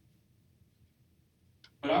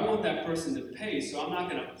 But I want that person to pay, so I'm not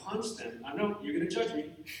going to punch them. I know you're going to judge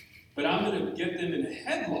me, but I'm going to get them in a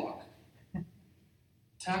headlock,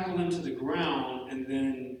 tackle them to the ground, and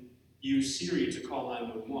then use Siri to call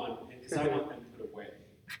 911, because I want them put away.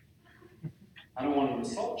 I don't want an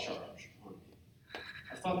assault charge on me.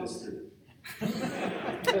 I thought this through.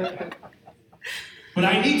 But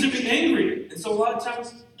I need to be angry. And so a lot of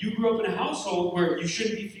times, you grew up in a household where you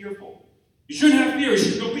shouldn't be fearful. You shouldn't have fear.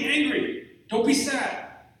 Don't be angry. Don't be sad.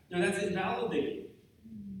 No, that's invalidating.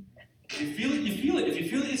 If you feel it, you feel it. If you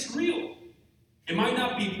feel it, it's real. It might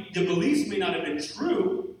not be, the beliefs may not have been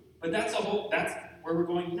true, but that's where we're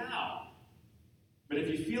going now. But if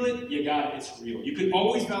you feel it, you got it, it's real. You can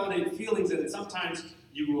always validate feelings, and sometimes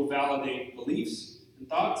you will validate beliefs and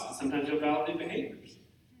thoughts, and sometimes you'll validate behaviors.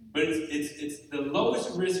 But it's the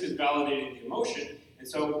lowest risk is validating the emotion. And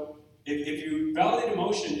so if you validate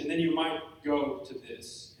emotion, and then you might go to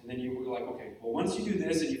this, and then you were like, okay, well, once you do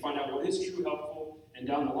this and you find out what is true, helpful, and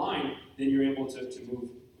down the line, then you're able to move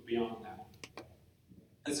beyond that.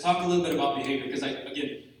 Let's talk a little bit about behavior, because,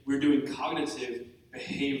 again, we're doing cognitive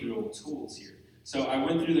behavioral tools here. So I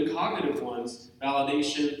went through the cognitive ones: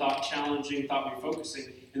 validation, thought challenging, thought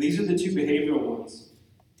refocusing, and these are the two behavioral ones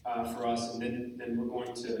for us. And then we're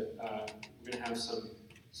going to have some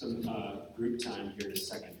group time here in a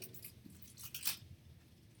second.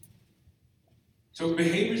 So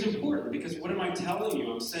behavior is important, because what am I telling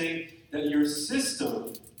you? I'm saying that your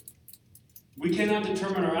system, we cannot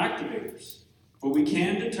determine our activators, but we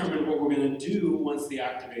can determine what we're going to do once the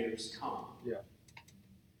activators come. Yeah.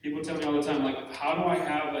 People tell me all the time, like, how do I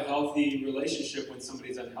have a healthy relationship when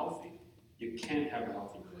somebody's unhealthy? You can't have a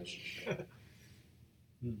healthy relationship.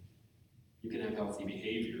 You can have healthy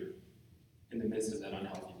behavior in the midst of that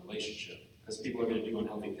unhealthy relationship, because people are going to do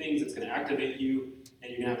unhealthy things. It's going to activate you,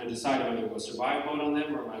 and you're going to have to decide, am I going to go survive mode on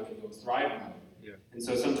them, or am I going to go thrive mode? Yeah. And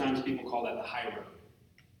so sometimes people call that the high road.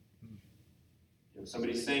 You know,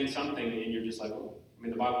 somebody's saying something, and you're just like, oh. I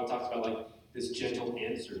mean, the Bible talks about, like, this gentle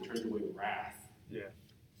answer turns away wrath. Yeah.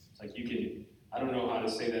 It's like you can, I don't know how to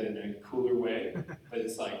say that in a cooler way, but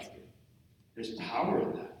it's like there's power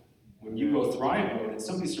in that. When you go thrive mode and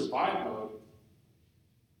somebody survive mode,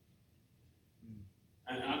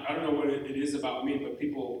 and I don't know what it is about me, but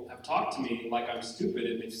people have talked to me like I'm stupid,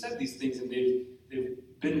 and they've said these things, and they've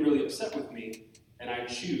been really upset with me, and I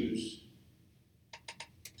choose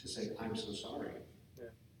to say, I'm so sorry. Yeah.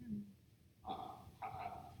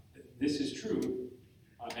 This is true,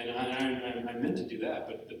 and I meant to do that,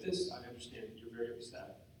 but this, I understand, you're very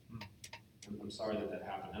upset. I'm sorry that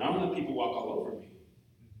happened. And I don't let people walk all over me,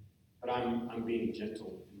 but I'm being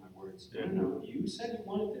gentle in my words. No, you said you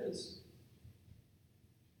wanted this.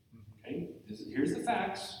 Okay, here's the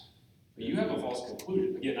facts, but you have a false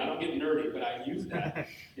conclusion. Again, I don't get nerdy, but I use that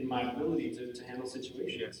in my ability to handle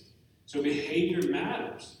situations. Yes. So behavior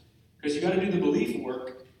matters, because you got to do the belief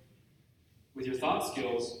work with your thought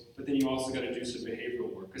skills, but then you also got to do some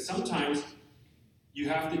behavioral work. Because sometimes you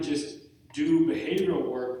have to just do behavioral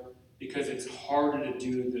work because it's harder to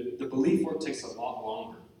do. The belief work takes a lot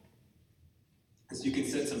longer. And so you can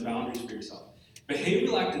set some boundaries for yourself.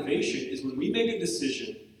 Behavioral activation is when we make a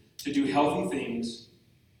decision to do healthy things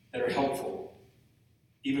that are helpful,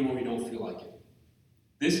 even when we don't feel like it.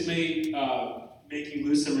 This may make you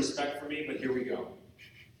lose some respect for me, but here we go.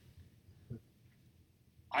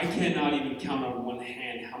 I cannot even count on one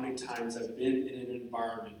hand how many times I've been in an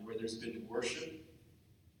environment where there's been worship,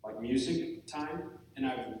 like music time, and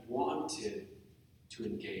I've wanted to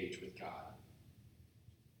engage with God.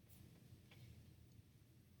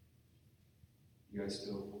 You guys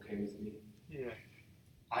still okay with me? Yeah.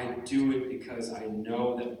 I do it because I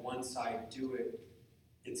know that once I do it,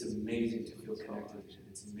 it's amazing to feel connected with Him.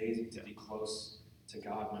 It's amazing to be close to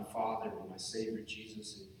God, my Father, and my Savior,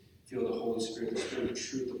 Jesus, and feel the Holy Spirit, the Spirit of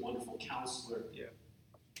truth, the wonderful Counselor. Yeah.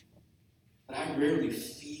 But I rarely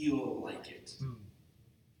feel like it.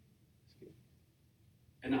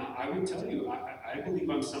 And I would tell you, I believe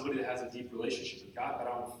I'm somebody that has a deep relationship with God, but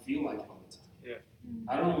I don't feel like it all the time. Yeah.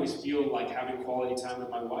 I don't always feel like having quality time with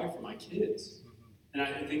my wife or my kids. And I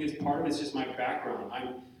think it's part of it's just my background.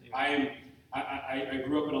 I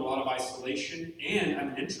grew up in a lot of isolation, and I'm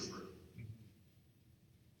an introvert.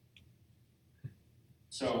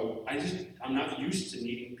 So I'm not used to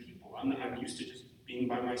needing people. I'm used to just being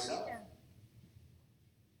by myself.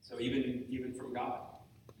 So even from God.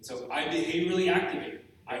 And so I behaviorally activate.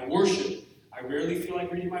 I worship. I rarely feel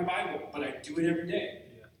like reading my Bible, but I do it every day.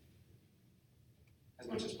 As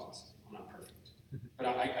much as possible. I'm not perfect. But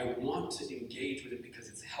I want to engage with it because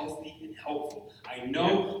it's healthy and helpful. I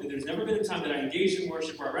know that there's never been a time that I engaged in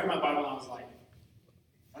worship where I read my Bible and I was like,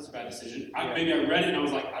 that's a bad decision. Maybe I read it and I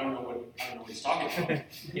was like, I don't know what he's talking about.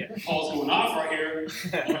 Paul's going off right here.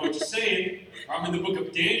 I don't know what you're saying. Or I'm in the book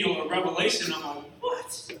of Daniel or Revelation. I'm like,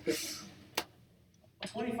 what?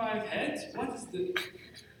 25 heads?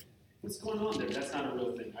 What's going on there? That's not a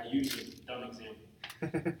real thing. I use a dumb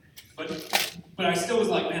example. But I still was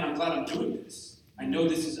like, man, I'm glad I'm doing this. I know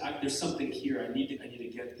there's something here. I need to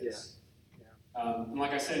get this. And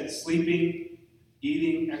like I said, sleeping,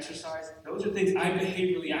 eating, exercise, those are things I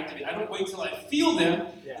behaviorally activate. I don't wait till I feel them.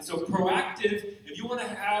 And so proactive, if you want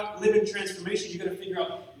to live in transformation, you got to figure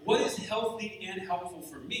out what is healthy and helpful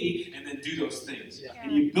for me, and then do those things.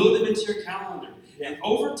 And you build them into your calendar. And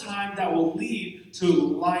over time, that will lead to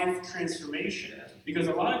life transformation. Because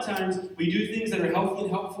a lot of times, we do things that are healthy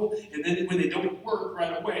and helpful, and then when they don't work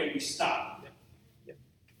right away, we stop.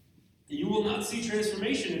 You will not see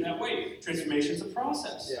transformation in that way. Transformation is a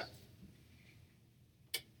process.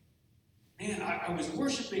 man, I was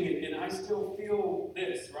worshiping it and I still feel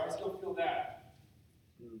this, or I still feel that.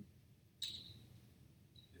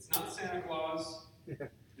 It's not Santa Claus.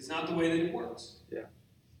 It's not the way that it works. Yeah.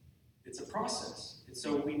 It's a process. And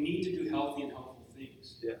so we need to do healthy and helpful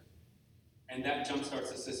things. Yeah. And that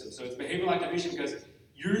jumpstarts the system. So it's behavioral activation because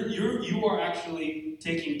you are actually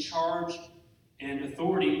taking charge and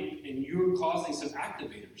authority, and you're causing some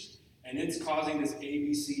activators. And it's causing this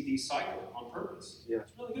ABCD cycle on purpose. Yeah.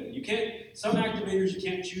 It's really good. You can't, some activators you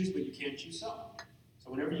can't choose, but you can choose some. So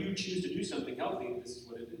whenever you choose to do something healthy, this is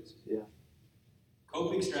what it is. Yeah.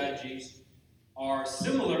 Coping strategies are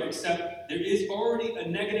similar, except there is already a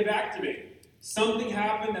negative activator. Something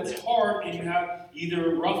happened that's hard, and you have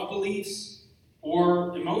either rough beliefs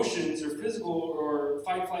or emotions or physical or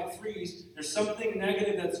fight, flight, freeze. There's something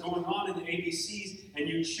negative that's going on in the ABCs, and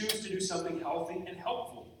you choose to do something healthy and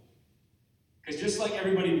helpful. Because just like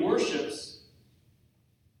everybody worships,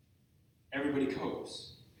 everybody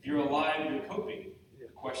copes. If you're alive, you're coping. The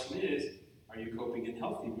question is, are you coping in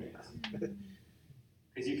healthy ways?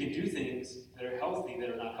 Because you can do things that are healthy that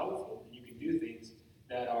are not helpful, and you can do things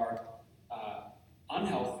that are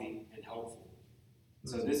unhealthy and helpful.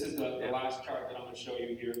 So this is the last chart that I'm going to show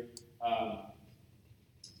you here.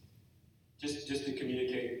 Just to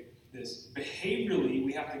communicate this. Behaviorally,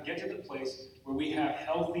 we have to get to the place where we have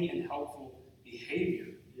healthy and helpful behavior.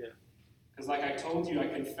 Yeah. Because like I told you, I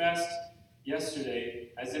confessed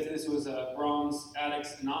yesterday, as if this was a Bronze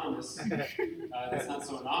Addicts Anonymous, that's not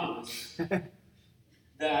so anonymous,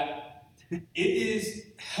 that it is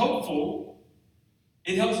helpful.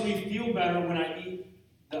 It helps me feel better when I eat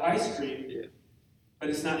the ice cream, but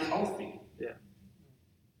it's not healthy. Yeah.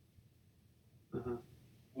 Uh-huh.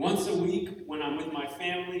 Once a week, when I'm with my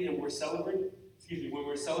family and we're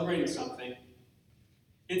celebrating something,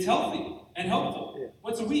 it's healthy and helpful. Yeah.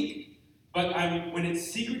 Once a week. But when it's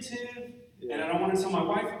secretive, and I don't want to tell my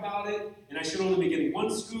wife about it, and I should only be getting one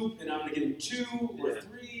scoop, and I'm getting 2 or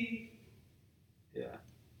 3. Yeah.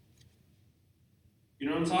 You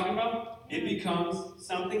know what I'm talking about? It becomes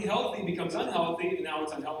something healthy, becomes unhealthy, and now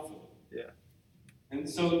it's unhelpful. Yeah. And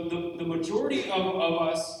so the majority of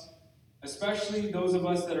us, especially those of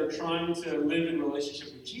us that are trying to live in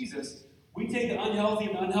relationship with Jesus, we take the unhealthy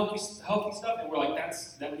and healthy stuff, and we're like,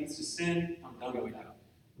 that leads to sin, I'm done with that.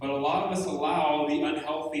 But a lot of us allow the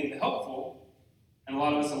unhealthy and the helpful, and a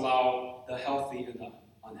lot of us allow the healthy and the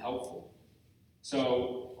unhelpful.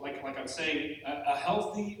 So, like I'm saying, a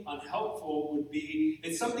healthy, unhelpful would be,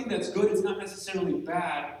 it's something that's good, it's not necessarily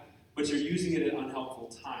bad, but you're using it at an unhelpful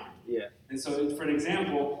time. Yeah. And so, for an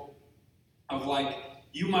example of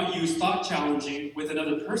you might use thought challenging with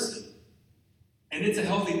another person, and it's a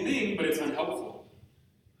healthy thing, but it's unhelpful.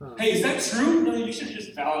 Huh. Hey, is that true? No, you should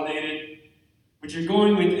just validate it. But you're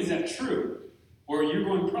going with, is that true? Or you're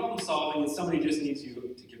going problem solving and somebody just needs you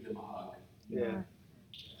to give them a hug. Yeah.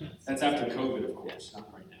 That's after COVID, of course,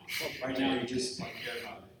 not right now. Right now, you just air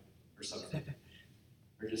hug or something.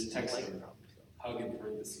 Or just text them, hug in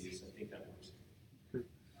parentheses. I think that works.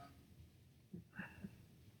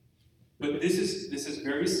 But this is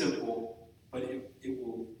very simple, but it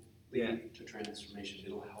will lead to transformation.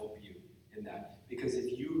 It'll help you in that. Because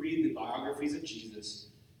if you read the biographies of Jesus,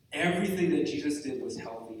 everything that Jesus did was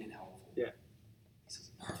healthy and helpful. Yeah. He's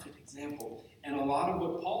a perfect example. And a lot of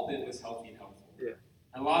what Paul did was healthy and helpful. Yeah.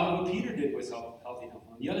 And a lot of what Peter did was healthy and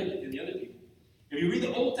helpful. And the other people. If you read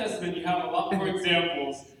the Old Testament, you have a lot more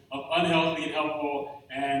examples of unhealthy and helpful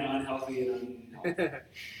and unhealthy and unhelpful.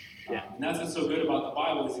 And that's what's so good about the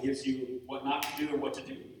Bible is it gives you what not to do and what to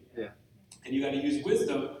do. Yeah. And you got to use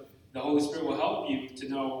wisdom. The Holy Spirit will help you to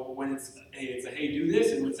know when it's a hey, do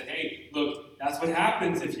this, and when it's a hey, look, that's what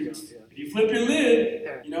happens if you flip your lid.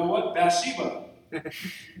 You know what? Bathsheba.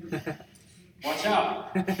 Watch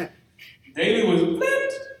out. David was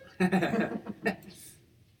flipped.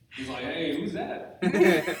 He's like, hey, who's that?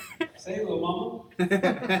 Say, little mama.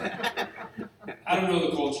 I don't know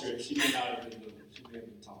the culture. She may not have been little. She may have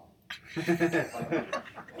been tall.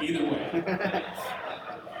 Either way.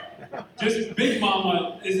 Just Big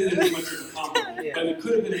Mama isn't as much of a compliment, but it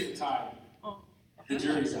could have been at the time. The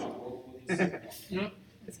jury's out. We'll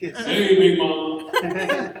It's good. hey, Big Mama.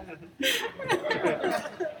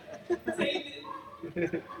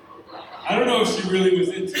 I don't know if she really was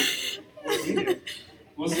into it.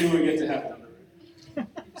 We'll see when we get to heaven.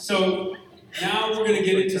 So now we're going to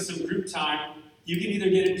get into some group time. You can either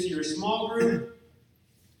get into your small group,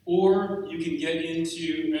 or you can get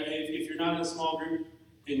into, if you're not in a small group,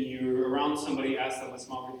 and you're around somebody, ask them what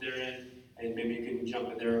small group they're in, and maybe you can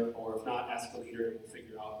jump in there, or if not, ask the leader and we'll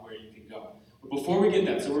figure out where you can go. But before we get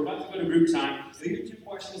that, so we're about to go to group time. These are 2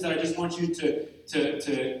 questions that I just want you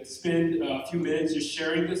to spend a few minutes just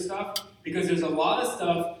sharing this stuff, because there's a lot of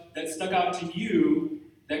stuff that stuck out to you,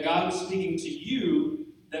 that God was speaking to you,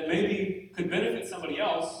 that maybe could benefit somebody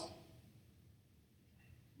else,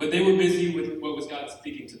 but they were busy with what was God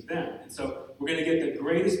speaking to them. And so we're going to get the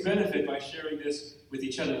greatest benefit by sharing this with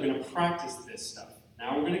each other. We're going to practice this stuff.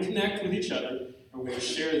 Now we're going to connect with each other, and we're going to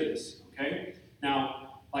share this, okay?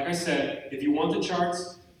 Now, like I said, if you want the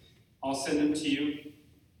charts, I'll send them to you.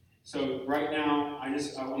 So right now, I'm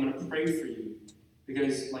going to pray for you,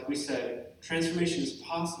 because like we said, transformation is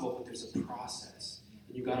possible, but there's a process,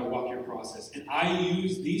 and you've got to walk your process. And I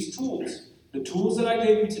use these tools. The tools that I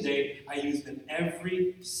gave you today, I use them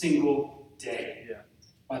every single day. Yeah.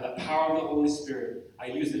 By the power of the Holy Spirit. I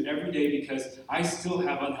use them every day because I still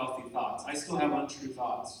have unhealthy thoughts. I still have untrue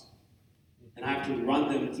thoughts. And I have to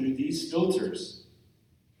run them through these filters.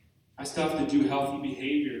 I still have to do healthy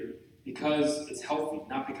behavior because it's healthy,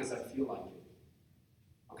 not because I feel like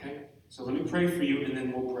it. Okay? So let me pray for you, and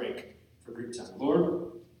then we'll break for group time.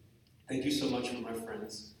 Lord, thank you so much for my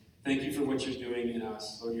friends. Thank you for what you're doing in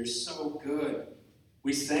us. Lord, you're so good.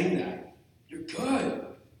 We sang that. You're good.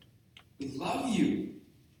 We love you.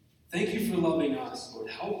 Thank you for loving us, Lord.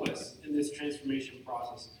 Help us in this transformation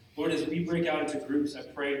process. Lord, as we break out into groups, I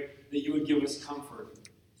pray that you would give us comfort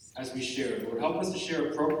as we share. Lord, help us to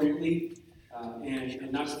share appropriately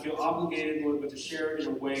and not to feel obligated, Lord, but to share in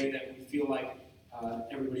a way that we feel like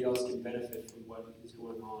everybody else can benefit from what is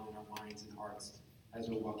going on in our minds and hearts as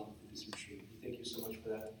we're walking through this retreat. We thank you so much for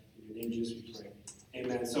that. In your name, Jesus, we pray.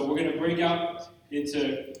 Amen. So we're going to break out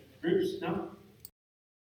into groups now.